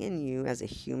 believing in you as a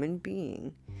human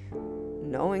being,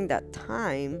 knowing that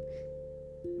time,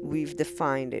 we've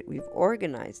defined it, we've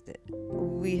organized it.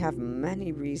 We have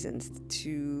many reasons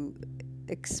to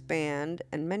expand,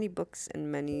 and many books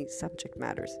and many subject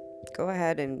matters. Go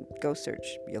ahead and go search.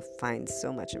 You'll find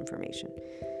so much information.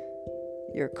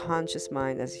 Your conscious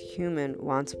mind as a human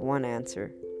wants one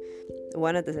answer.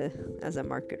 As a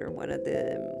marketer, what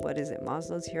is it,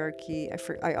 Maslow's hierarchy?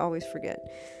 I always forget.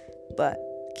 But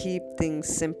keep things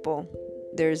simple.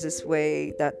 There's this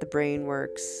way that the brain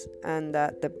works and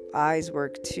that the eyes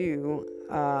work too.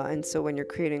 And so when you're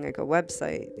creating like a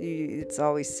website, it's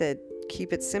always said,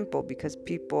 keep it simple, because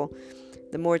people,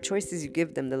 the more choices you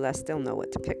give them, the less they'll know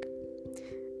what to pick.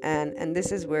 And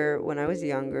this is where, when I was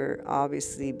younger,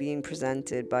 obviously being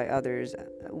presented by others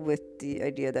with the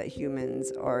idea that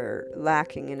humans are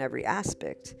lacking in every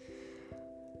aspect,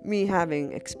 me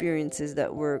having experiences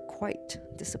that were quite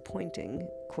disappointing,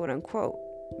 quote unquote,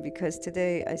 because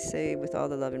today I say, with all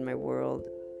the love in my world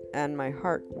and my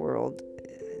heart world,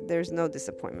 there's no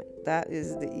disappointment. That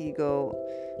is the ego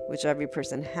which every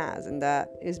person has, and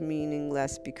that is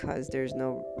meaningless because there's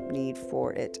no need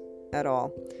for it at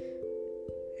all.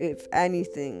 If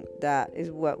anything, that is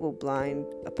what will blind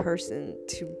a person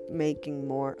to making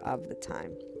more of the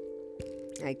time.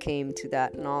 I came to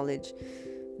that knowledge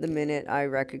the minute I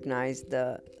recognized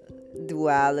the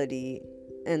duality,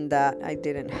 and that I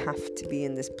didn't have to be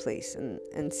in this place.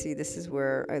 And see, this is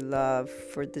where I love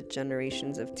for the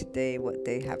generations of today what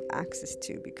they have access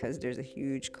to, because there's a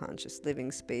huge conscious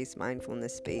living space,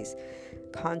 mindfulness space.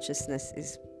 Consciousness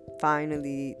is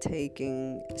finally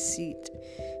taking seat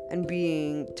and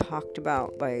being talked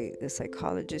about by the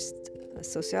psychologist,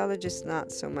 sociologist,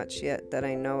 not so much yet that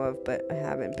I know of, but I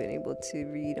haven't been able to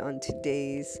read on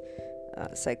today's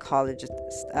psychologist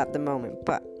at the moment.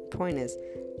 But point is,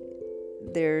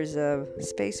 there's a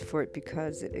space for it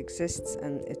because it exists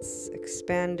and it's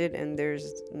expanded, and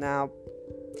there's now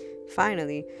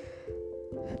finally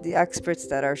the experts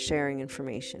that are sharing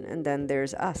information. And then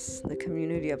there's us, the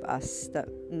community of us that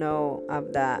know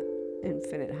of that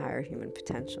infinite higher human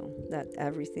potential, that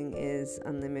everything is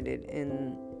unlimited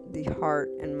in the heart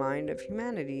and mind of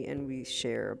humanity, and we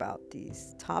share about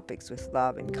these topics with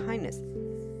love and kindness.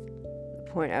 The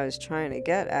point I was trying to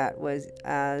get at was,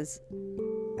 as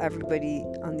everybody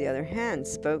on the other hand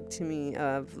spoke to me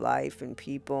of life and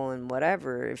people and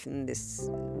whatever, if in this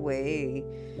way,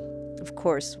 of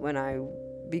course, when I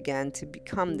began to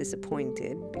become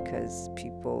disappointed because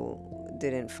people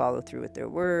didn't follow through with their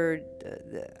word,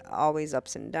 the always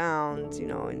ups and downs,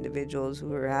 individuals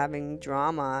who are having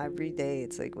drama every day.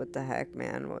 It's like, what the heck,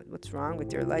 man, what's wrong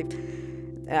with your life?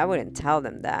 And I wouldn't tell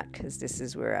them that, because this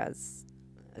is where, as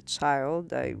a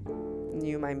child, I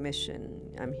knew my mission.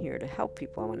 I'm here to help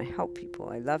people. I want to help people.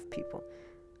 I love people.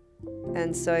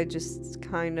 And so I just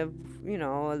kind of,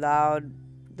 allowed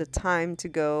the time to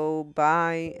go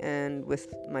by, and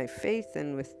with my faith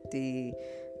and with the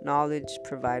knowledge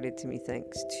provided to me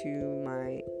thanks to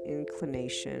my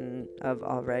inclination of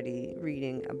already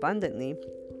reading abundantly,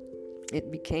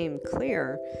 it became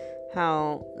clear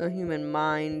how the human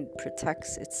mind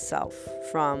protects itself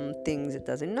from things it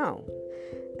doesn't know.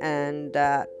 And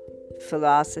that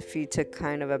philosophy took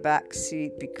kind of a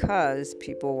backseat because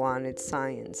people wanted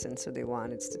science, and so they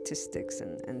wanted statistics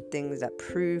and things that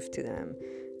proved to them.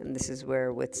 And this is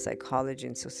where, with psychology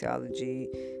and sociology,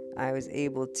 I was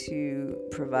able to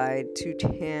provide two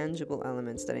tangible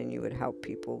elements that I knew would help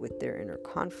people with their inner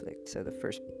conflict. So the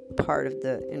first part of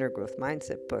the Inner Growth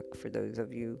Mindset book, for those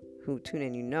of you who tune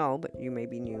in, but you may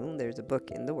be new, there's a book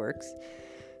in the works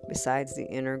besides the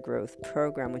Inner Growth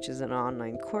Program, which is an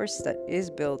online course that is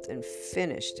built and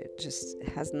finished. It just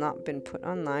has not been put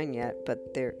online yet,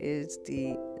 but there is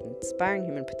the Inspiring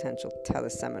Human Potential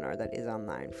teleseminar that is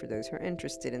online for those who are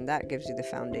interested, and that gives you the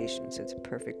foundation, so it's a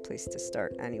perfect place to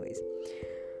start anyways.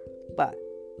 But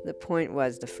the point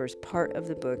was, the first part of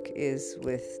the book is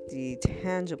with the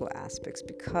tangible aspects,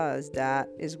 because that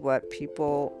is what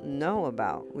people know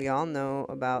about. We all know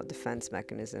about defense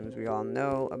mechanisms. We all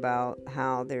know about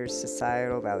how there's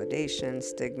societal validation,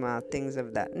 stigma, things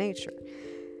of that nature.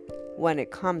 When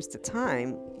it comes to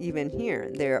time, even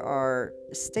here, there are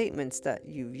statements that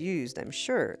you've used, I'm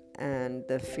sure, and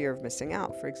the fear of missing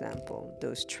out, for example,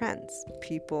 those trends.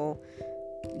 People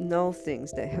know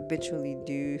things, they habitually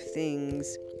do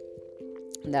things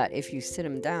that if you sit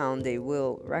them down, they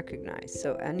will recognize.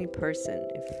 So any person,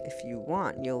 if you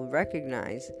want, you'll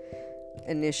recognize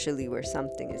initially where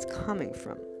something is coming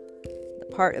from. The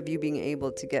part of you being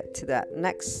able to get to that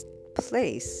next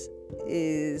place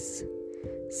is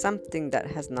something that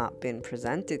has not been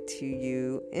presented to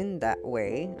you in that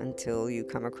way until you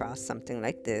come across something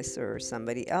like this, or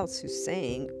somebody else who's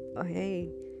saying, oh, hey,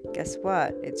 guess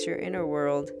what? It's your inner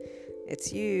world.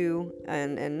 It's you.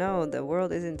 And no, the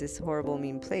world isn't this horrible,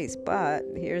 mean place. But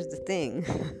here's the thing.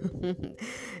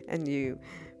 And you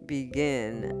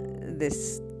begin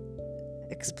this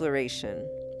exploration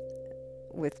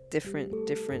with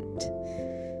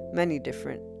many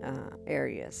different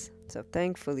areas. So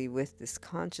thankfully, with this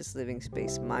conscious living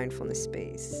space, mindfulness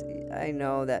space, I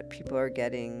know that people are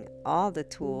getting all the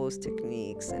tools,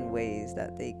 techniques, and ways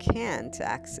that they can to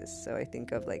access. So I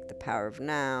think of like the power of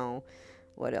now.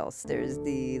 What else? There's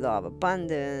the law of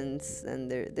abundance, and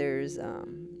there's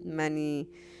many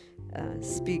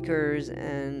speakers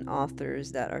and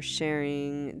authors that are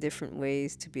sharing different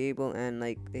ways to be able, and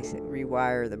like they say,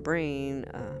 rewire the brain,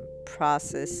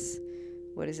 process,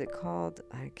 what is it called?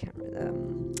 I can't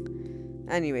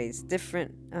anyways,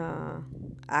 different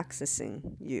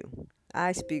accessing you.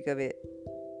 I speak of it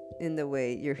in the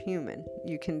way you're human.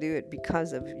 You can do it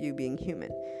because of you being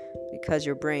human, because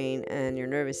your brain and your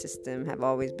nervous system have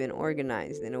always been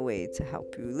organized in a way to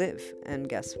help you live. And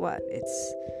guess what?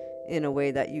 It's in a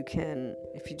way that you can,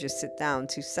 if you just sit down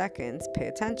 2 seconds, pay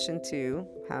attention to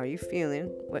how are you feeling,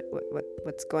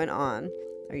 what's going on.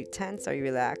 Are you tense? Are you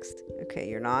relaxed? Okay,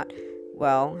 you're not.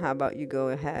 Well, how about you go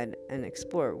ahead and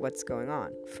explore what's going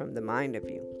on from the mind of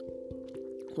you?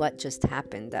 What just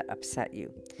happened that upset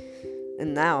you?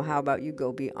 And now, how about you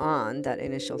go beyond that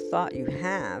initial thought you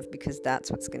have, because that's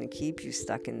what's going to keep you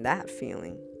stuck in that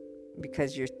feeling,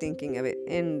 because you're thinking of it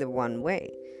in the one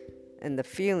way. And the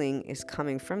feeling is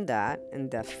coming from that, and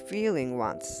the feeling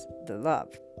wants the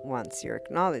love, wants your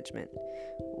acknowledgement,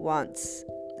 wants,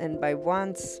 and by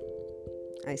wants,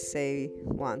 I say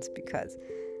wants because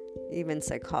even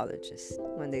psychologists,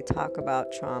 when they talk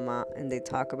about trauma and they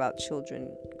talk about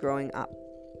children growing up,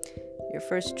 your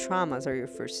first traumas are your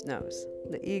first no's.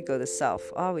 The ego, the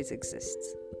self, always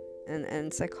exists.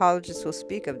 And psychologists will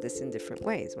speak of this in different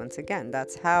ways. Once again,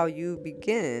 that's how you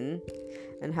begin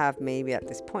and have maybe at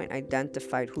this point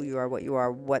identified who you are, what you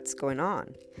are, what's going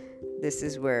on. This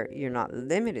is where you're not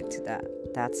limited to that.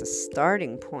 That's a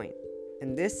starting point.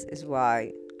 And this is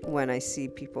why when I see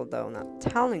people, though not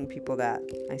telling people that,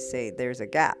 I say there's a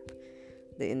gap.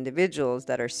 The individuals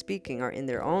that are speaking are in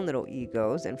their own little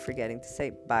egos and forgetting to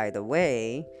say, by the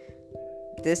way,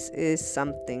 this is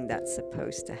something that's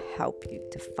supposed to help you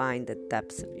to find the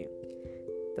depths of you.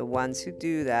 The ones who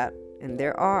do that, and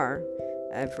there are,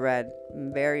 I've read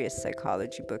various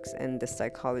psychology books, and the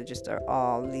psychologists are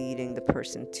all leading the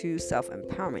person to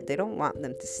self-empowerment. They don't want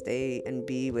them to stay and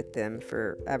be with them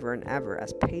forever and ever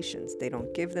as patients. They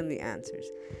don't give them the answers.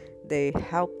 They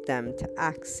help them to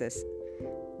access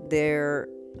their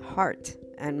heart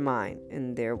and mind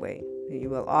in their way. You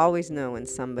will always know when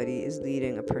somebody is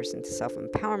leading a person to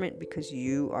self-empowerment, because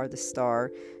you are the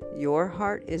star. Your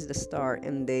heart is the star,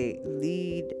 and they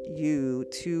lead you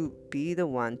to be the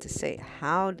one to say,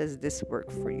 how does this work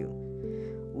for you?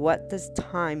 What does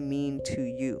time mean to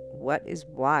you? What is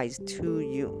wise to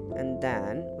you? And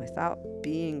then, without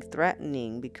being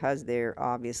threatening, because they're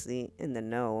obviously in the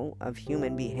know of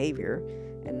human behavior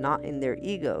and not in their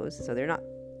egos, so they're not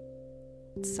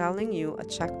selling you a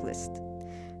checklist.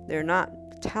 They're not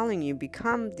telling you,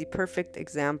 become the perfect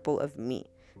example of me,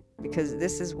 because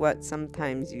this is what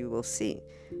sometimes you will see.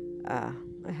 I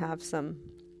have some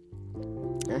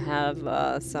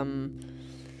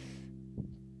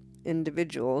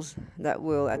individuals that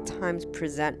will at times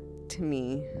present to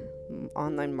me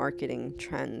online marketing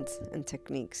trends and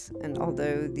techniques, and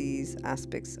although these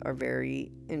aspects are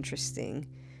very interesting,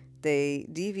 they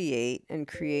deviate and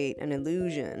create an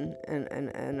illusion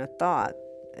and a thought.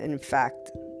 In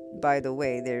fact, by the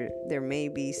way, there may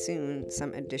be soon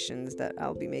some additions that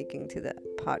I'll be making to the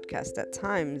podcast at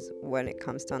times when it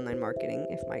comes to online marketing,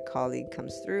 if my colleague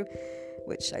comes through,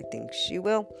 which I think she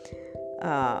will.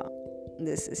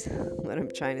 This is what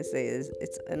I'm trying to say, is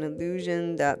it's an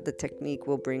illusion that the technique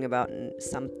will bring about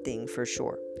something for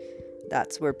sure.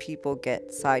 That's where people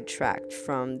get sidetracked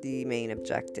from the main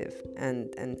objective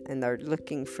and are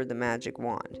looking for the magic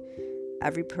wand.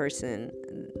 Every person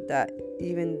that,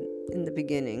 even in the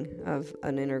beginning of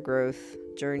an inner growth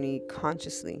journey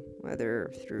consciously,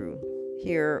 whether through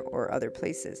here or other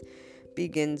places,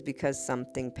 begins because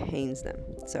something pains them.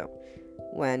 So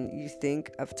when you think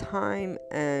of time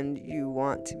and you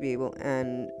want to be able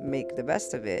and make the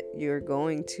best of it, you're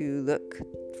going to look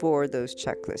for those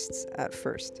checklists at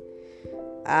first.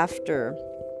 After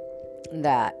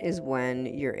that is when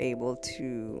you're able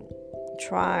to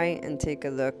try and take a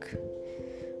look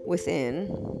within.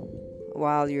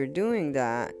 While you're doing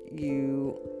that,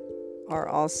 you are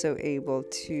also able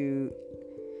to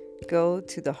go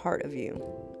to the heart of you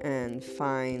and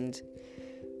find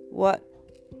what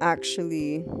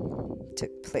actually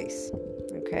took place.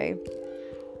 Okay?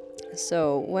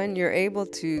 So when you're able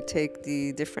to take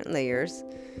the different layers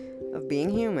of being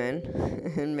human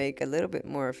and make a little bit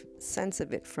more sense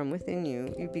of it from within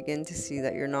you, you begin to see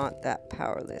that you're not that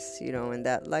powerless, and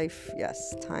that life,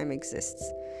 yes, time exists.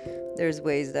 There's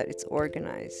ways that it's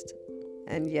organized,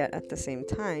 and yet at the same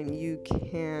time, you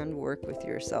can work with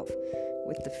yourself,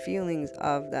 with the feelings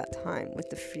of that time, with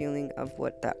the feeling of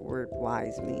what that word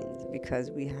wise means, because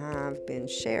we have been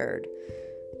shared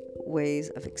ways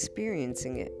of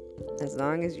experiencing it. As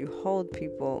long as you hold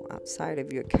people outside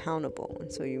of you accountable,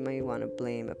 and so you may want to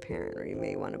blame a parent, or you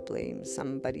may want to blame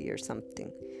somebody or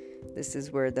something. This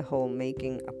is where the whole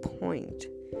making a point.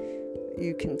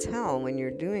 You can tell when you're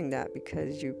doing that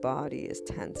because your body is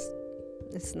tense.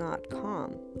 It's not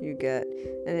calm.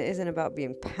 And it isn't about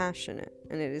being passionate,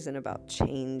 and it isn't about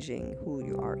changing who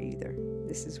you are either.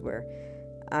 This is where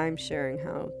I'm sharing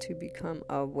how to become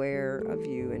aware of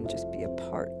you and just be a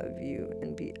part of you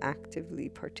and be actively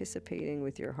participating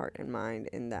with your heart and mind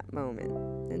in that moment.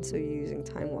 And so using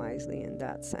time wisely in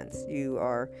that sense. You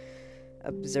are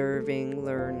observing,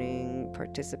 learning,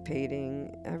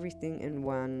 participating, everything in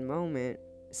one moment,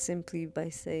 simply by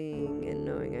saying and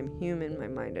knowing I'm human, my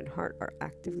mind and heart are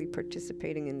actively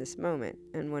participating in this moment.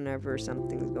 And whenever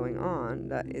something's going on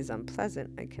that is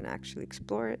unpleasant, I can actually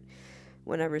explore it.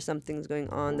 Whenever something's going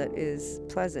on that is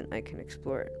pleasant, I can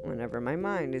explore it. Whenever my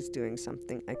mind is doing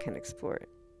something, I can explore it.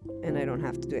 And I don't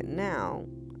have to do it now.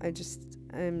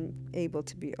 I'm able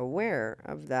to be aware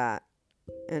of that.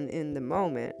 And in the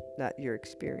moment that you're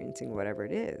experiencing whatever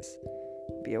it is,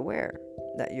 be aware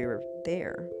that you're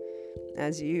there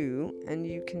as you, and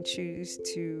you can choose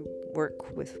to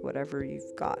work with whatever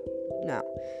you've got. Now,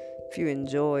 if you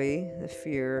enjoy the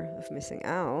fear of missing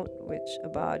out, which a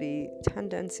body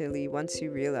tendenциally, once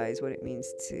you realize what it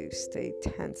means to stay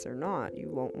tense or not, you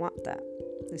won't want that.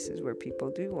 This is where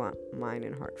people do want mind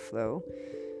and heart flow.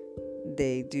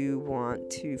 They do want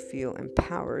to feel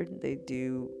empowered. They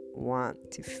do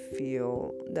want to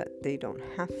feel that they don't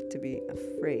have to be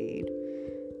afraid.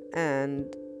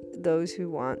 And those who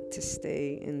want to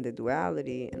stay in the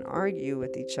duality and argue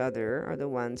with each other are the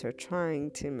ones who are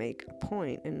trying to make a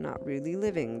point and not really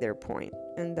living their point.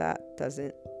 And that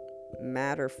doesn't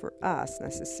matter for us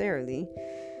necessarily,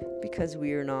 because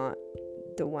we are not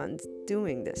the ones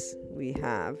doing this. We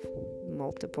have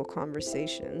multiple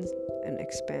conversations and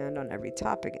expand on every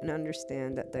topic and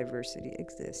understand that diversity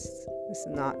exists. It's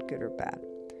not good or bad.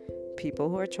 People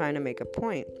who are trying to make a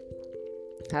point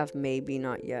have maybe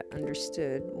not yet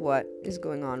understood what is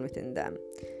going on within them.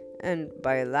 And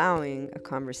by allowing a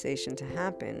conversation to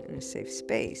happen in a safe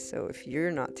space, so if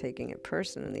you're not taking it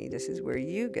personally, this is where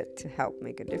you get to help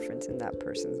make a difference in that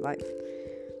person's life.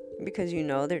 Because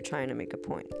they're trying to make a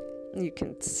point. You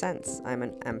can sense I'm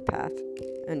an empath.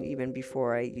 And even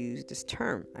before I used this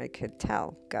term, I could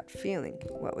tell, gut feeling,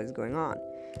 what was going on.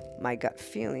 My gut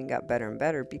feeling got better and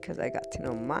better because I got to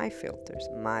know my filters,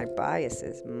 my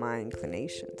biases, my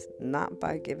inclinations, not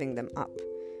by giving them up,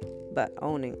 but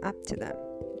owning up to them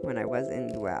when I was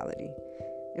in duality.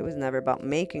 It was never about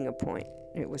making a point.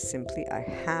 It was simply, I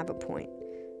have a point,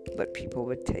 but people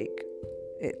would take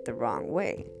it the wrong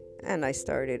way. And I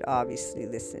started obviously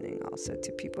listening also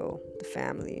to people, the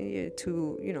family. You're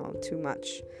too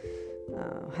much.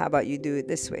 How about you do it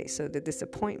this way? So the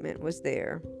disappointment was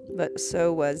there, but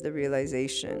so was the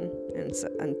realization. And so,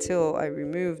 until I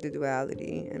removed the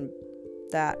duality, and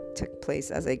that took place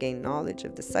as I gained knowledge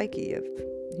of the psyche of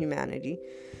humanity,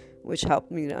 which helped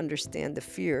me to understand the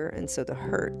fear and so the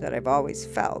hurt that I've always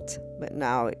felt. But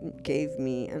now it gave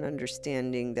me an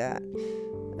understanding that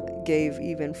gave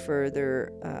even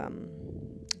further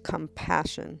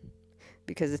compassion.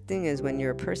 Because the thing is, when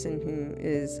you're a person who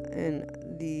is in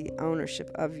the ownership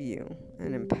of you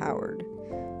and empowered,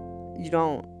 you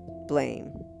don't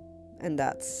blame. And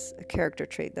that's a character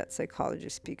trait that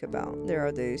psychologists speak about. There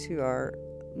are those who are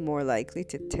more likely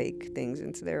to take things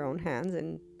into their own hands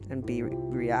and be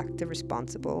reactive,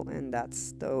 responsible, and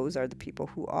those are the people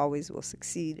who always will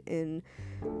succeed in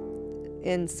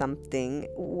something,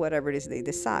 whatever it is they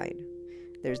decide.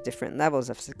 There's different levels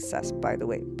of success, by the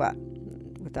way, but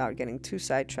without getting too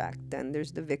sidetracked, then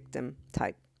there's the victim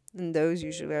type. And those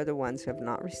usually are the ones who have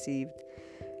not received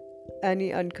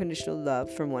any unconditional love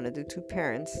from one of the two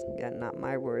parents. Again, not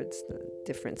my words, the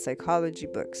different psychology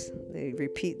books. They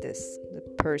repeat this. The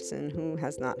person who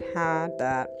has not had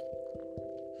that,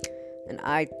 and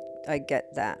I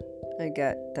get that. I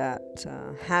get that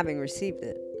having received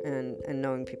it and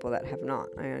knowing people that have not.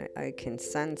 I can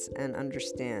sense and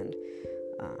understand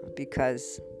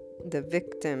because the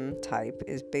victim type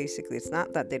is basically, it's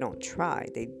not that they don't try,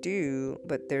 they do,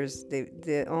 but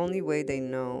the only way they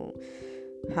know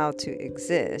how to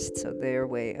exist, so their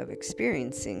way of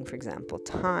experiencing, for example,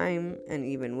 time and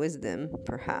even wisdom,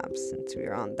 perhaps, since we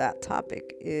are on that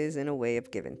topic, is in a way of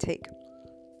give and take.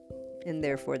 And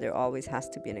therefore, there always has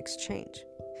to be an exchange.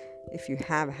 If you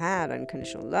have had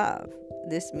unconditional love,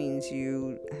 this means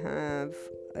you have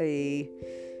a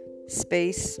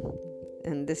space,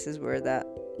 and this is where that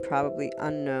probably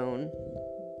unknown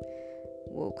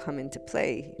will come into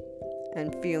play.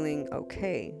 And feeling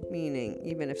okay, meaning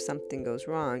even if something goes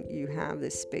wrong, you have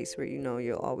this space where you know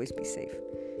you'll always be safe.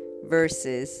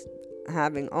 Versus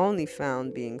having only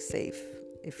found being safe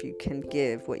if you can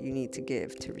give what you need to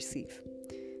give to receive.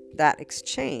 That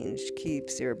exchange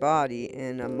keeps your body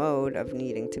in a mode of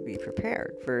needing to be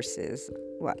prepared versus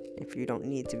what if you don't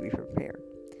need to be prepared.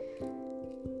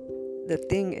 The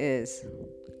thing is,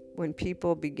 when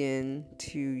people begin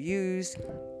to use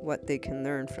what they can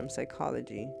learn from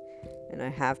psychology, and I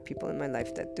have people in my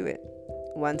life that do it,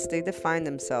 once they define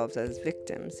themselves as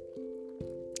victims,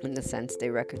 in the sense they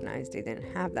recognize they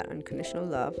didn't have that unconditional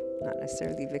love, not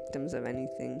necessarily victims of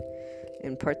anything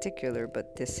in particular,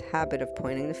 but this habit of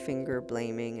pointing the finger,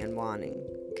 blaming, and wanting,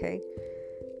 okay?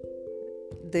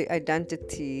 The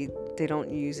identity, they don't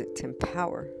use it to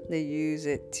empower. They use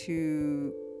it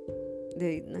to,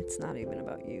 it's not even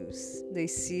about use. They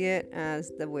see it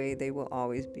as the way they will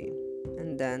always be.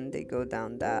 And then they go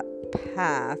down that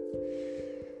path.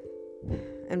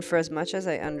 And for as much as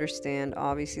I understand,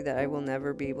 obviously, that I will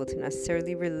never be able to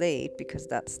necessarily relate because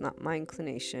that's not my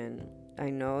inclination, I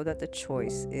know that the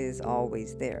choice is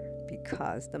always there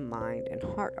because the mind and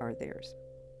heart are theirs.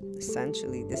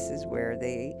 Essentially, this is where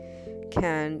they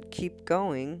can keep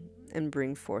going and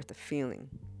bring forth a feeling.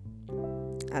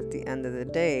 At the end of the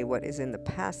day, what is in the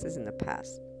past is in the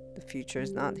past. The future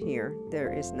is not here,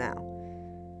 there is now.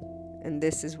 And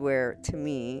this is where, to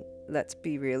me, let's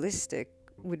be realistic,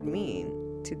 would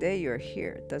mean today you're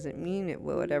here. It doesn't mean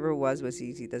whatever was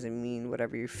easy. It doesn't mean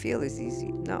whatever you feel is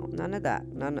easy. No, none of that.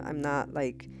 I'm not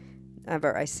like,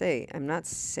 ever I say, I'm not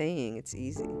saying it's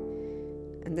easy.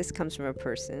 And this comes from a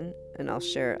person, and I'll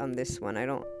share it on this one. I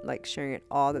don't like sharing it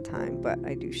all the time, but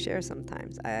I do share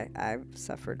sometimes. I've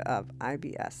suffered of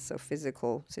IBS, so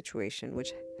physical situation,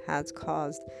 which has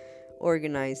caused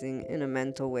organizing in a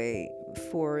mental way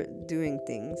for doing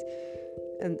things.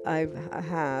 And I've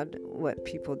had what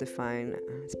people define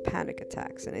as panic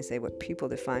attacks. And I say what people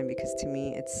define because to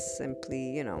me it's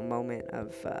simply, a moment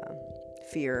of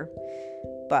fear.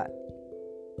 But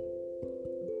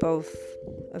both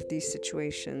of these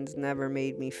situations never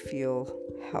made me feel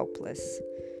helpless.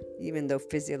 Even though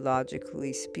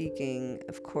physiologically speaking,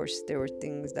 of course, there were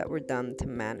things that were done to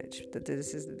manage.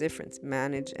 This is the difference.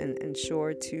 Manage and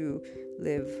ensure to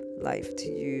live life, to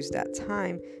use that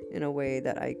time in a way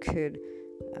that I could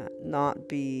not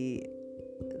be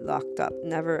locked up.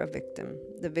 Never a victim.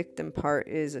 The victim part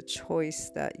is a choice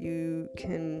that you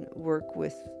can work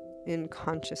with in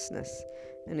consciousness.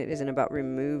 And it isn't about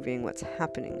removing what's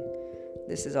happening.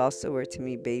 This is also where, to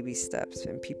me, baby steps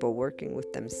and people working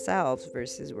with themselves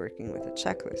versus working with a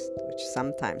checklist, which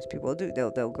sometimes people do.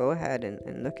 They'll go ahead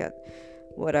and look at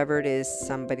whatever it is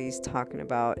somebody's talking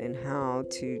about and how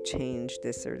to change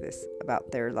this or this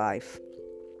about their life,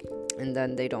 and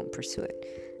then they don't pursue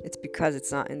it. It's because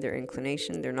it's not in their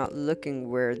inclination. They're not looking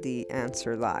where the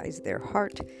answer lies. Their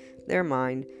heart, their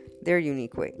mind, their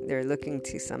unique way. They're looking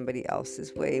to somebody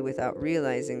else's way without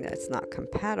realizing that it's not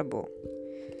compatible.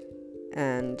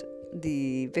 And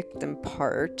the victim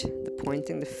part, the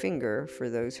pointing the finger, for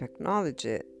those who acknowledge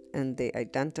it and they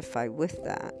identify with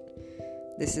that,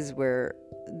 this is where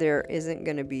there isn't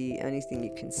going to be anything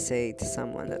you can say to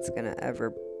someone that's going to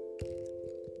ever,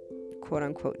 quote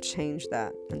unquote, change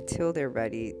that until they're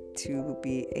ready to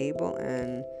be able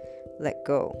and let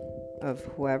go of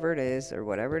whoever it is or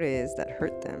whatever it is that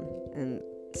hurt them and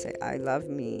say, I love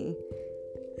me,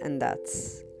 and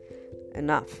that's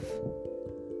enough.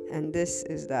 And this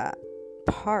is that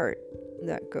part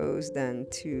that goes then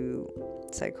to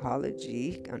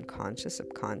psychology, unconscious,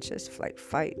 subconscious, flight,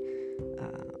 fight,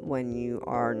 when you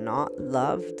are not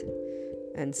loved.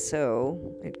 And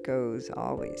so it goes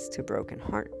always to broken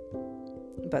heart.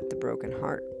 But the broken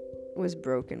heart was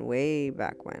broken way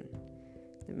back when.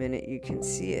 The minute you can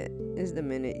see it is the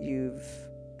minute you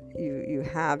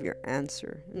have your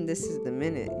answer, and this is the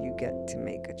minute you get to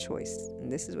make a choice.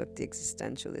 And this is what the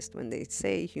existentialist, when they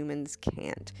say humans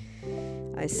can't,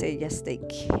 I say yes, they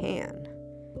can.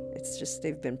 It's just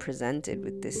they've been presented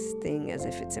with this thing as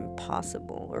if it's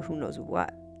impossible or who knows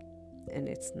what, and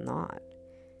it's not.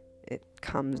 It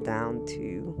comes down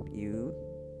to you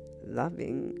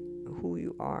loving who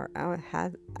you are,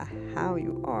 how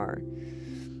you are.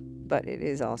 But it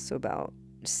is also about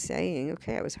saying,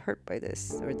 okay, I was hurt by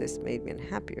this, or this made me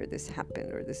unhappy, or this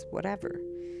happened, or this whatever.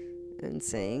 And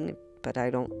saying, but I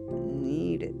don't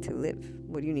need it to live.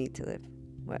 What do you need to live?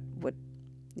 What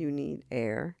you need?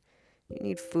 Air. You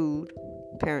need food.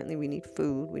 Apparently we need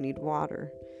food. We need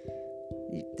water.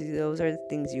 Those are the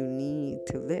things you need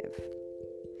to live.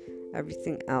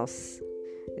 Everything else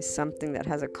is something that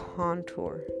has a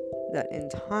contour that in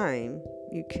time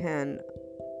you can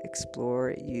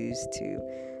explore, use to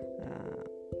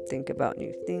think about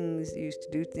new things, use to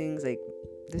do things. Like,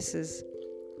 this is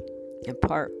a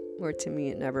part where to me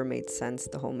it never made sense,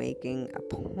 the whole making a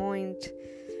point.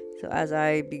 So as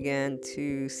I began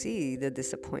to see the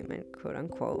disappointment, quote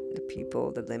unquote, the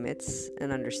people, the limits,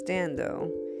 and understand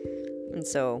though, and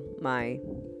so my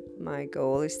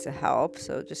goal is to help,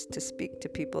 so just to speak to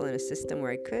people in a system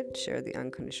where I could share the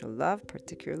unconditional love,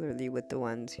 particularly with the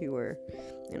ones who were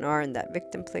and are in that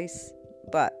victim place,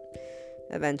 but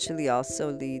eventually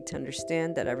also lead to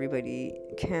understand that everybody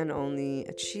can only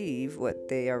achieve what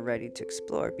they are ready to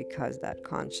explore, because that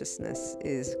consciousness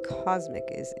is cosmic,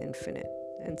 is infinite.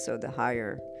 And so the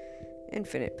higher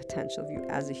infinite potential of you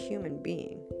as a human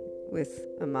being with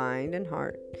a mind and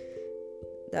heart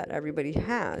that everybody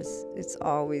has, it's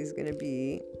always going to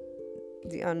be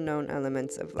the unknown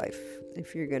elements of life.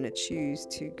 If you're going to choose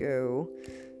to go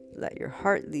let your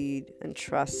heart lead and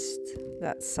trust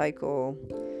that cycle,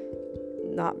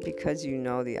 not because you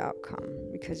know the outcome,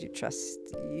 because you trust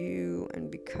you,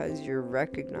 and because you're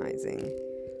recognizing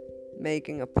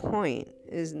making a point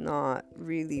is not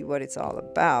really what it's all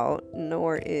about,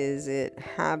 nor is it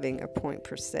having a point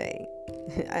per se.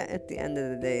 At the end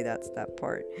of the day, that's that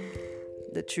part.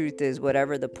 The truth is,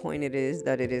 whatever the point it is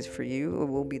that it is for you, it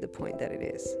will be the point that it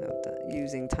is. So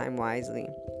using time wisely.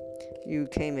 You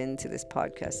came into this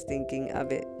podcast thinking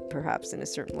of it perhaps in a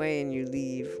certain way, and you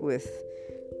leave with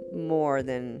more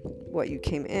than what you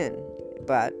came in.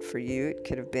 But for you, it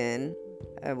could have been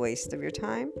a waste of your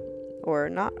time or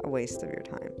not a waste of your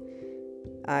time.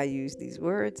 I use these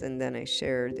words and then I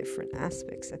share different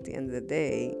aspects. At the end of the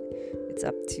day, it's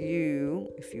up to you,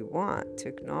 if you want, to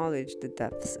acknowledge the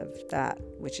depths of that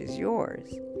which is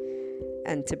yours,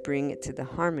 and to bring it to the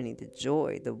harmony, the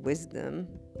joy, the wisdom,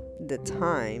 the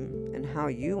time, and how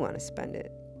you want to spend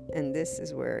it. And this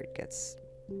is where it gets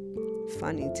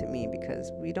funny to me, because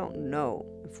we don't know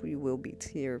if we will be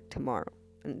here tomorrow.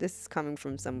 And this is coming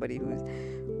from somebody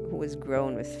who has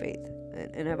grown with faith.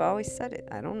 And I've always said it,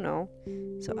 I don't know,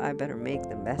 so I better make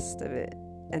the best of it.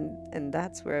 And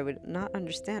that's where I would not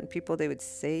understand people. They would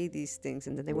say these things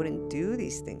and then they wouldn't do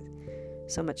these things.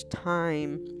 So much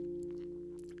time,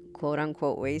 quote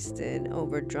unquote, wasted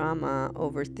over drama,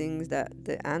 over things that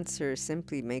the answer is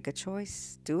simply make a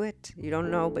choice, do it. You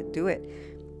don't know, but do it.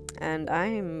 And I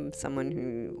am someone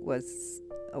who was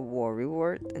a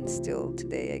worrywart, and still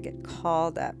today I get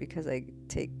called that because I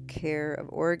take care of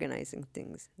organizing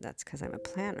things. That's because I'm a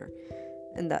planner.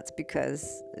 And that's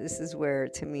because this is where,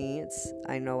 to me, it's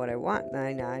I know what I want,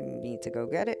 and I need to go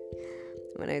get it.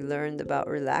 When I learned about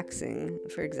relaxing,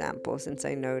 for example, since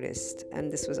I noticed,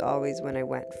 and this was always when I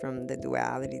went from the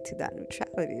duality to that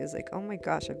neutrality, I was like, oh my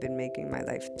gosh, I've been making my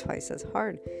life twice as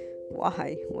hard.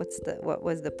 Why? What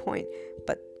was the point?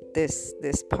 But this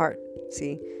part,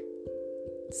 see,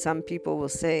 some people will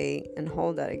say and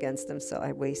hold that against themselves.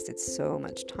 I wasted so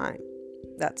much time.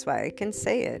 That's why I can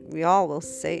say it. We all will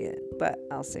say it. But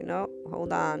I'll say, no,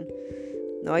 hold on.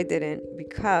 No, I didn't,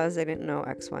 because I didn't know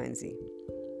X, Y, and Z.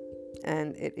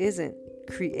 And it isn't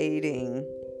creating,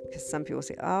 because some people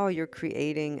say, oh, you're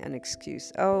creating an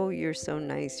excuse. Oh, you're so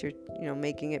nice. You're,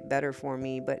 making it better for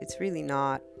me. But it's really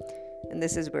not. And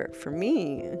this is where, for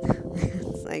me,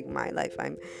 it's like my life.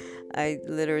 I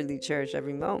literally cherish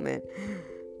every moment,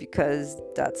 because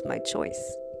that's my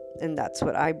choice. And that's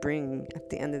what I bring at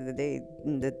the end of the day,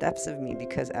 in the depths of me,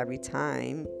 because every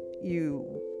time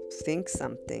you think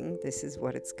something, this is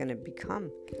what it's going to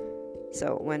become.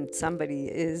 So when somebody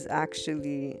is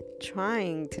actually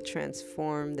trying to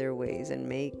transform their ways and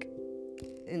make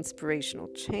inspirational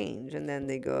change, and then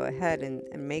they go ahead and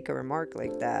make a remark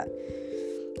like that,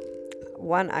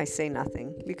 one, I say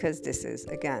nothing, because this is,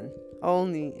 again,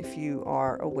 only if you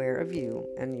are aware of you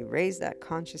and you raise that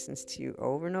consciousness to you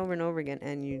over and over and over again,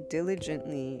 and you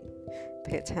diligently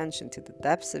pay attention to the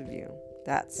depths of you,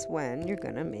 that's when you're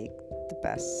going to make the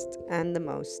best and the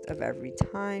most of every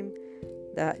time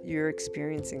that you're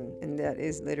experiencing. And that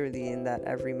is literally in that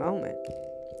every moment.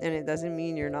 And it doesn't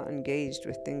mean you're not engaged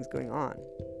with things going on.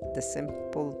 The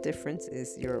simple difference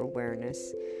is your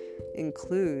awareness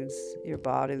includes your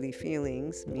bodily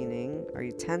feelings, meaning, are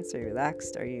you tense, are you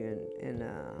relaxed, are you in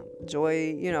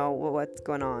joy, what's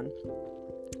going on.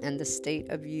 And the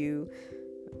state of you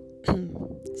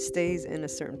stays in a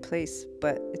certain place,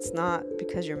 but it's not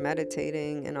because you're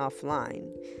meditating and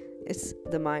offline. It's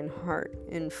the mind heart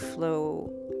in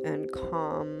flow and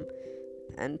calm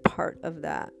and part of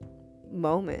that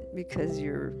moment because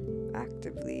you're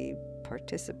actively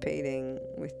participating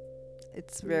with.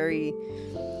 It's very,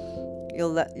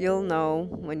 you'll know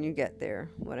when you get there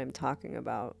what I'm talking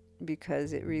about,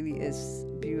 because it really is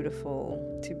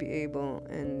beautiful to be able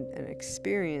and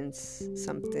experience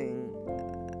something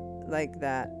like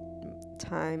that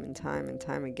time and time and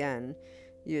time again.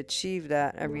 You achieve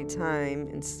that every time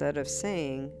instead of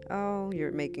saying, oh,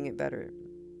 you're making it better.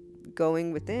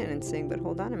 Going within and saying, but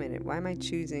hold on a minute, why am I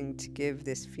choosing to give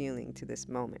this feeling to this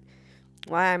moment?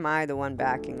 Why am I the one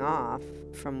backing off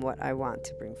from what I want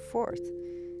to bring forth?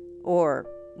 Or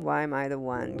why am I the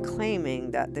one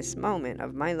claiming that this moment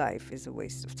of my life is a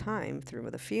waste of time through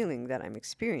the feeling that I'm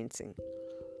experiencing?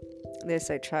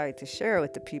 This I try to share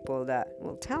with the people that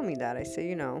will tell me that. I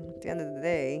say, at the end of the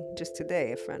day, just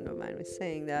today, a friend of mine was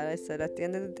saying that. I said, at the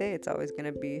end of the day, it's always going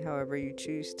to be however you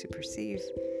choose to perceive.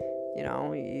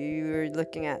 You're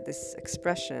looking at this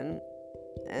expression,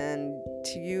 and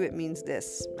to you it means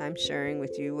this. I'm sharing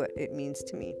with you what it means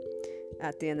to me.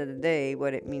 At the end of the day,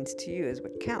 what it means to you is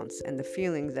what counts, and the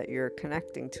feelings that you're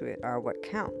connecting to it are what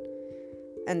count.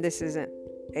 And this isn't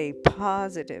a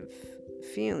positive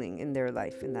feeling in their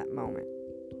life in that moment.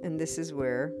 And this is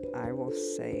where I will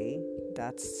say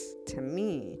that's, to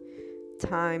me,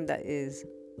 time that is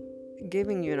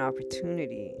giving you an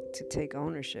opportunity to take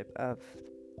ownership of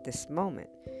this moment.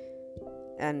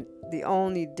 And the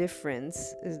only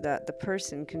difference is that the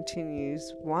person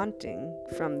continues wanting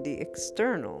from the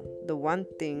external, the one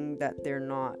thing that they're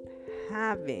not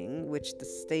having, which the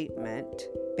statement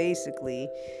basically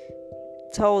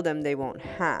told them they won't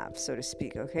have, so to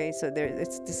speak. Okay, so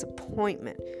it's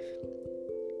disappointment,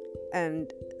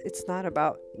 and it's not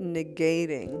about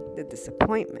negating the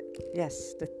disappointment.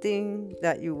 Yes, the thing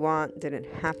that you want didn't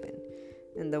happen,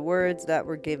 and the words that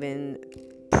were given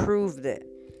proved it.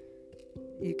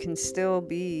 You can still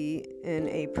be in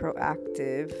a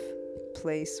proactive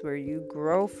place where you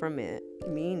grow from it,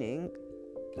 meaning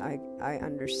I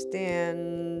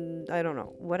understand, I don't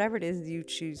know, whatever it is you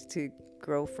choose to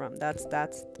grow from, that's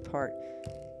the part.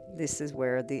 This is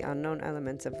where the unknown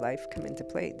elements of life come into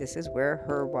play. This is where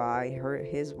her why,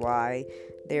 his why,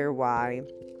 their why,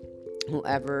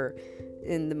 whoever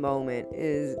in the moment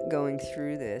is going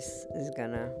through this is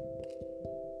gonna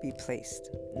be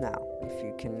placed. Now, if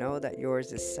you can know that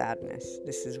yours is sadness,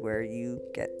 this is where you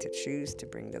get to choose to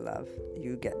bring the love.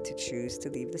 You get to choose to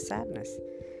leave the sadness.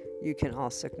 You can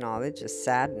also acknowledge the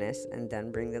sadness and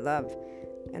then bring the love.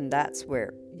 And that's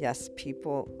where, yes,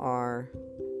 people are,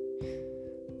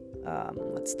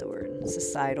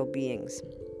 societal beings.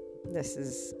 This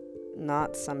is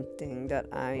not something that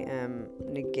I am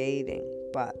negating,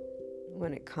 but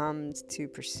when it comes to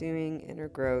pursuing inner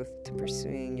growth, to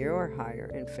pursuing your higher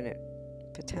infinite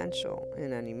potential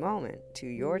in any moment, to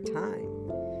your time,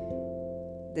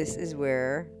 this is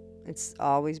where it's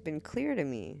always been clear to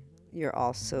me. You're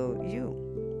also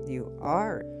you. You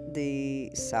are the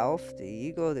self, the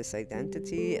ego, this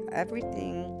identity,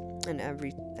 everything and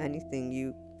anything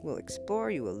you will explore,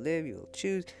 you will live, you will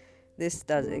choose. This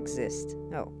does exist.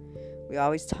 No. We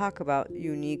always talk about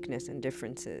uniqueness and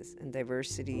differences and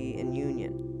diversity and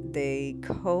union.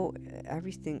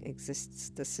 Everything exists.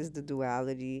 This is the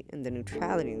duality and the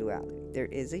neutrality in duality. There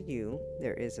is a you,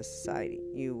 there is a society.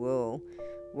 You will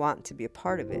want to be a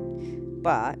part of it,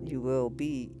 but you will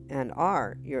be and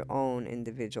are your own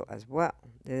individual as well.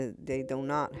 They do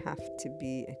not have to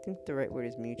be, I think the right word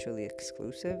is mutually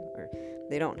exclusive, or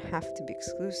they don't have to be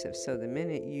exclusive. So the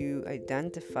minute you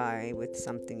identify with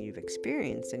something you've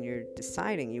experienced and you're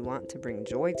deciding you want to bring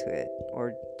joy to it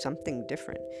or something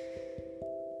different,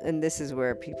 and this is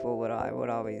where people would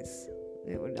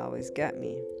always get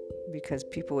me, because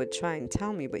people would try and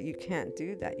tell me, but you can't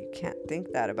do that, you can't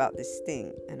think that about this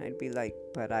thing, and I'd be like,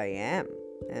 but I am,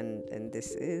 and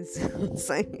this is it's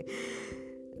like,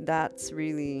 that's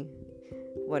really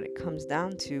what it comes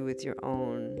down to with your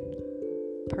own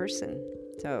person.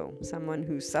 So someone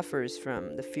who suffers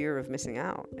from the fear of missing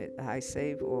out, I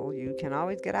say, well, you can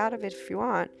always get out of it if you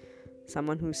want.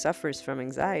 Someone who suffers from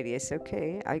anxiety, I say,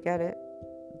 okay, I get it,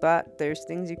 but there's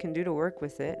things you can do to work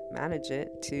with it, manage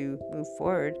it, to move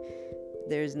forward.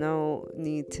 There's no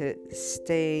need to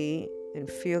stay and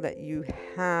feel that you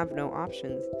have no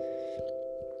options.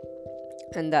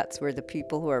 And that's where the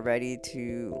people who are ready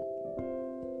to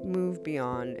move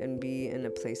beyond and be in a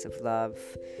place of love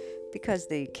because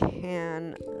they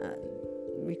can,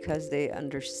 because they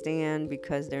understand,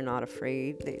 because they're not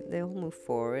afraid, they'll move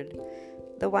forward.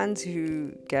 The ones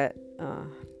who get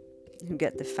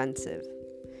defensive,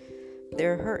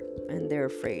 they're hurt and they're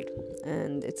afraid,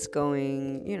 and it's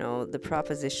going, the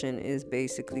proposition is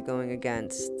basically going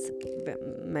against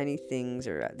many things,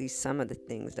 or at least some of the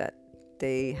things that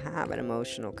they have an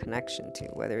emotional connection to,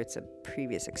 whether it's a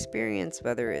previous experience,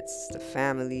 whether it's the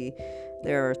family.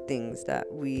 There are things that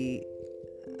we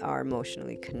are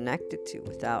emotionally connected to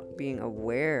without being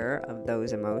aware of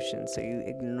those emotions. So you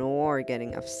ignore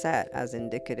getting upset as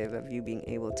indicative of you being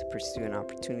able to pursue an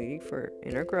opportunity for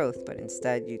inner growth, but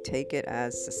instead you take it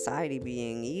as society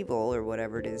being evil or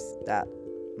whatever it is that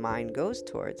mind goes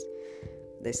towards.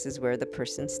 This is where the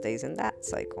person stays in that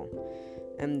cycle,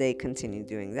 and they continue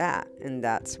doing that, and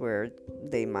that's where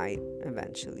they might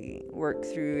eventually work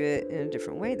through it in a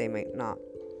different way. They might not,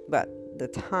 but the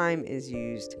time is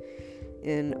used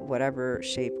in whatever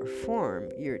shape or form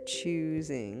you're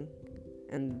choosing.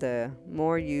 And the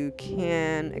more you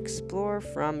can explore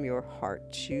from your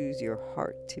heart, choose your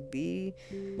heart to be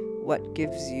what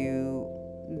gives you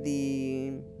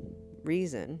the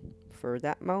reason for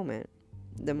that moment,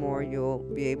 the more you'll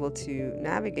be able to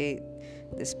navigate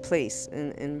this place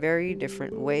in very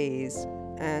different ways,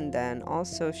 and then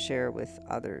also share with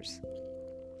others.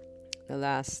 The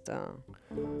last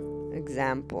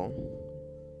example,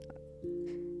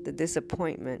 the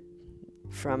disappointment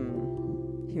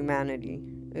from humanity.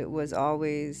 It was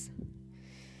always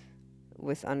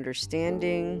with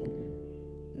understanding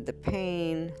the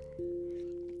pain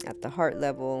at the heart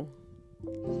level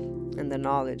and the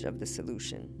knowledge of the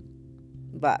solution.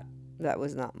 But that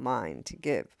was not mine to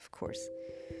give, of course.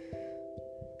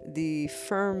 The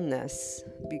firmness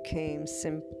became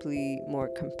simply more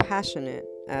compassionate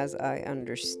as I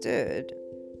understood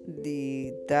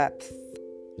the depth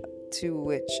to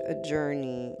which a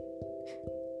journey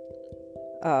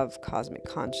of cosmic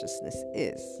consciousness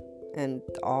is, and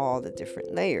all the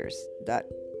different layers that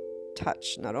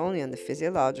touch not only on the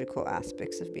physiological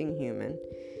aspects of being human,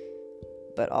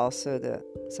 but also the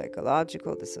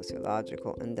psychological, the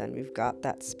sociological, and then we've got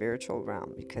that spiritual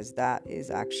realm, because that is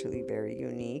actually very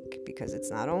unique, because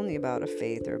it's not only about a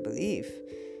faith or belief,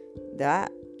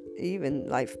 that even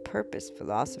life purpose,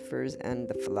 philosophers and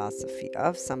the philosophy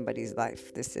of somebody's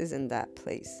life, this is in that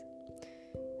place.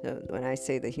 So when I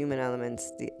say the human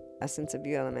elements, the essence of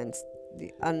you elements,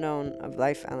 the unknown of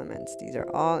life elements, these are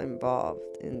all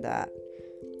involved in that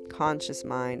conscious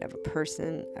mind of a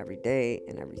person every day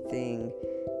and everything.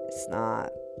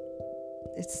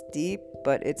 It's deep,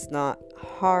 but it's not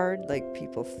hard like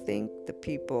people think. The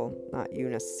people, not you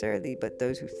necessarily, but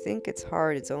those who think it's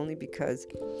hard, it's only because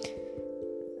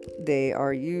they're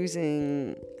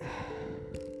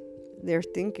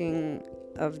thinking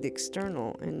of the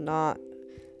external and not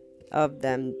of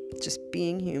them just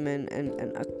being human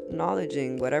and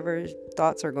acknowledging whatever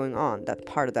thoughts are going on. That's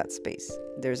part of that space.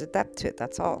 There's a depth to it,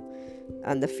 that's all.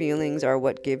 And the feelings are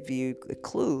what give you a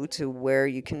clue to where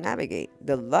you can navigate.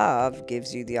 The love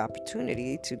gives you the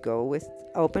opportunity to go with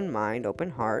open mind, open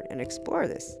heart, and explore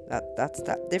this. That's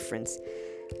that difference.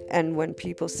 And when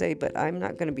people say, but I'm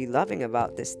not going to be loving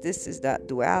about this is that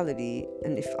duality.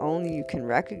 And if only you can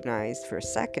recognize for a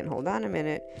second, hold on a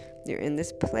minute, you're in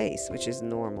this place, which is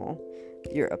normal.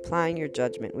 You're applying your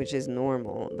judgment, which is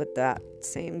normal. But that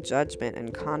same judgment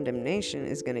and condemnation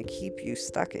is going to keep you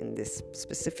stuck in this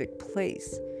specific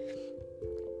place.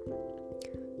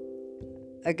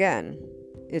 Again,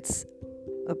 it's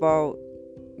about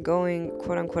going,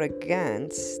 quote unquote,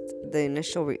 against the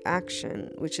initial reaction,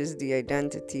 which is the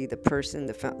identity, the person,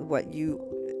 what you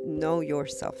know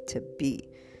yourself to be.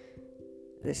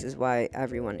 This is why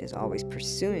everyone is always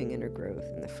pursuing inner growth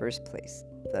in the first place.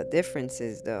 The difference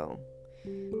is, though,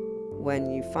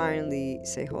 when you finally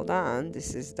say, hold on,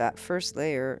 this is that first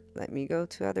layer, let me go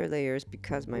to other layers,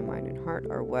 because my mind and heart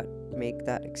are what make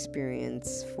that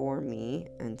experience for me,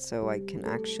 and so I can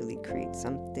actually create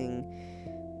something.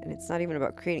 And it's not even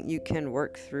about creating. You can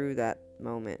work through that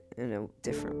moment in a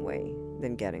different way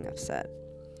than getting upset.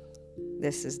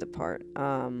 This is the part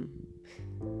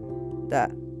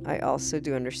that I also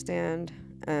do understand,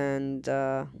 and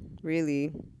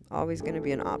really always going to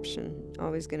be an option,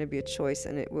 always going to be a choice,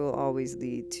 and it will always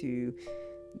lead to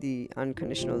the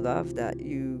unconditional love that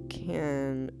you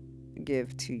can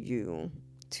give to you,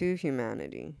 to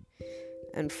humanity.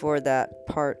 And for that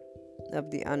part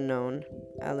of the unknown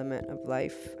element of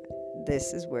life,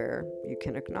 this is where you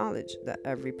can acknowledge that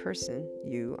every person,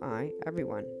 you, I,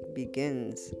 everyone,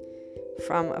 begins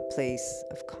from a place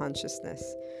of consciousness.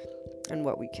 And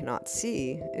what we cannot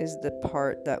see is the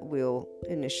part that will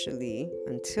initially,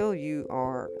 until you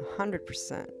are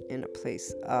 100% in a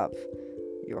place of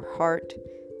your heart,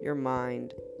 your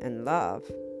mind, and love.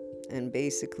 And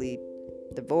basically,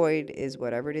 the void is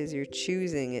whatever it is you're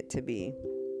choosing it to be.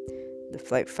 The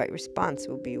flight-fight response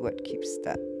will be what keeps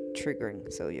that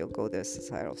triggering. So you'll go the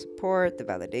societal support, the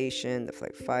validation, the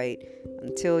flight-fight,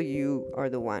 until you are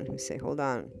the one who say, hold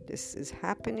on, this is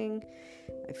happening.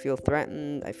 I feel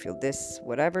threatened. I feel this,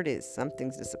 whatever it is.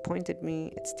 Something's disappointed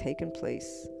me. It's taken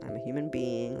place. I'm a human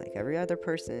being like every other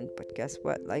person. But guess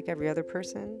what? Like every other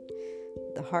person,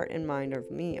 the heart and mind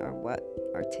of me are what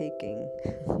are taking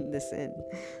this in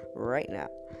right now.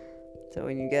 So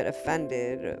when you get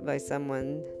offended by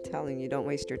someone telling you don't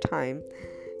waste your time,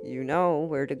 you know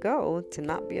where to go to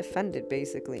not be offended,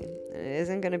 basically. And it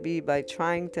isn't going to be by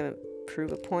trying to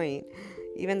prove a point,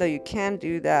 even though you can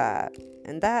do that.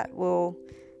 And that will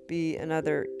be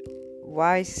another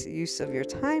wise use of your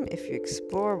time if you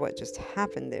explore what just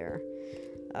happened there.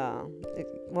 It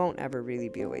won't ever really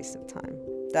be a waste of time.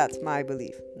 That's my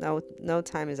belief. No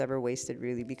time is ever wasted,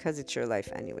 really, because it's your life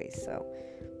anyway. So,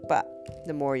 but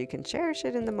the more you can cherish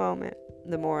it in the moment,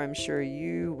 the more I'm sure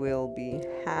you will be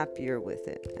happier with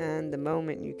it. And the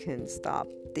moment you can stop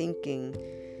thinking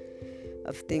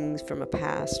of things from a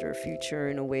past or a future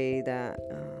in a way that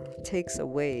takes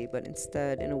away, but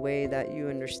instead in a way that you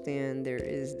understand there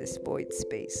is this void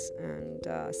space. And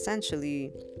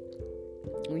essentially,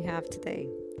 we have today.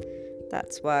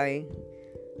 That's why,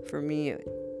 for me,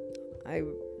 I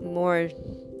more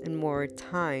and more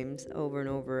times over and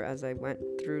over as I went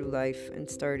through life and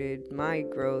started my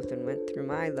growth and went through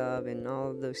my love and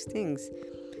all of those things,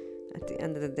 at the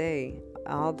end of the day,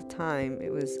 all the time,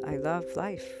 it was, I love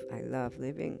life. I love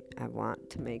living. I want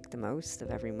to make the most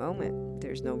of every moment.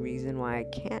 There's no reason why I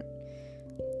can't.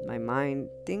 My mind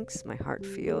thinks, my heart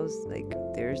feels like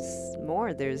there's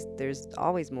more. There's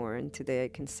always more. And today I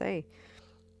can say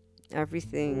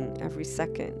everything, every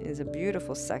second is a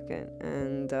beautiful second.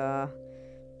 And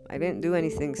I didn't do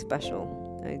anything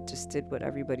special. I just did what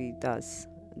everybody does.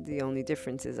 The only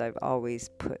difference is I've always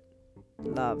put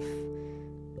love.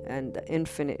 And the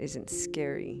infinite isn't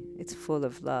scary. It's full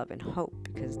of love and hope,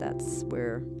 because that's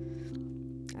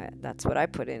what I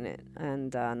put in it.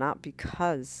 And not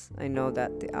because I know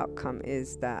that the outcome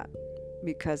is that,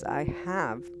 because I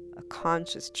have a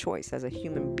conscious choice as a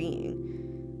human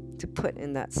being to put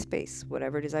in that space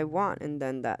whatever it is I want, and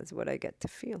then that's what I get to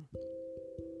feel.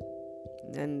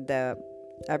 And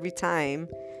every time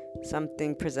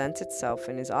something presents itself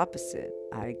and is opposite,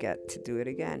 I get to do it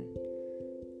again.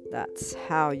 That's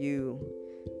how you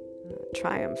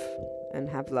triumph and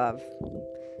have love.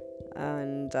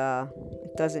 And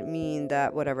it doesn't mean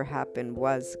that whatever happened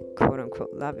was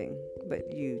quote-unquote loving,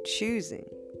 but you choosing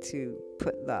to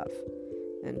put love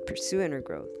and pursue inner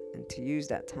growth and to use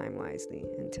that time wisely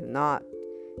and to not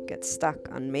get stuck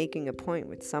on making a point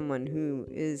with someone who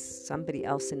is somebody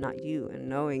else and not you, and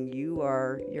knowing you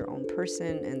are your own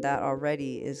person, and that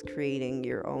already is creating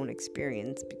your own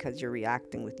experience because you're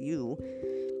reacting with you.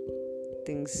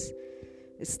 Things,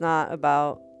 it's not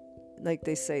about, like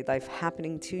they say, life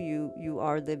happening to you. You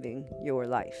are living your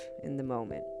life in the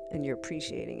moment, and you're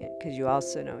appreciating it because you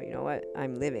also know, you know what,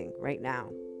 I'm living right now.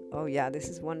 Oh yeah, this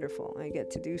is wonderful. I get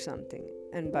to do something.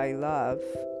 And by love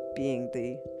being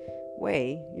the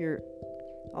way, you're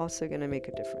also going to make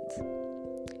a difference.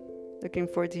 Looking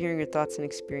forward to hearing your thoughts and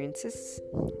experiences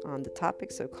on the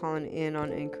topic. So call in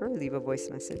on Anchor, leave a voice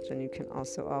message, and you can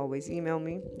also always email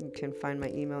me. You can find my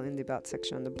email in the About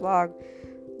section on the blog,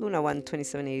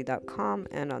 luna12780.com,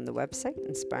 and on the website,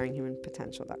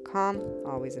 inspiringhumanpotential.com,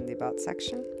 always in the About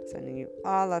section. Sending you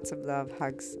all lots of love,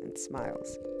 hugs, and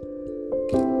smiles.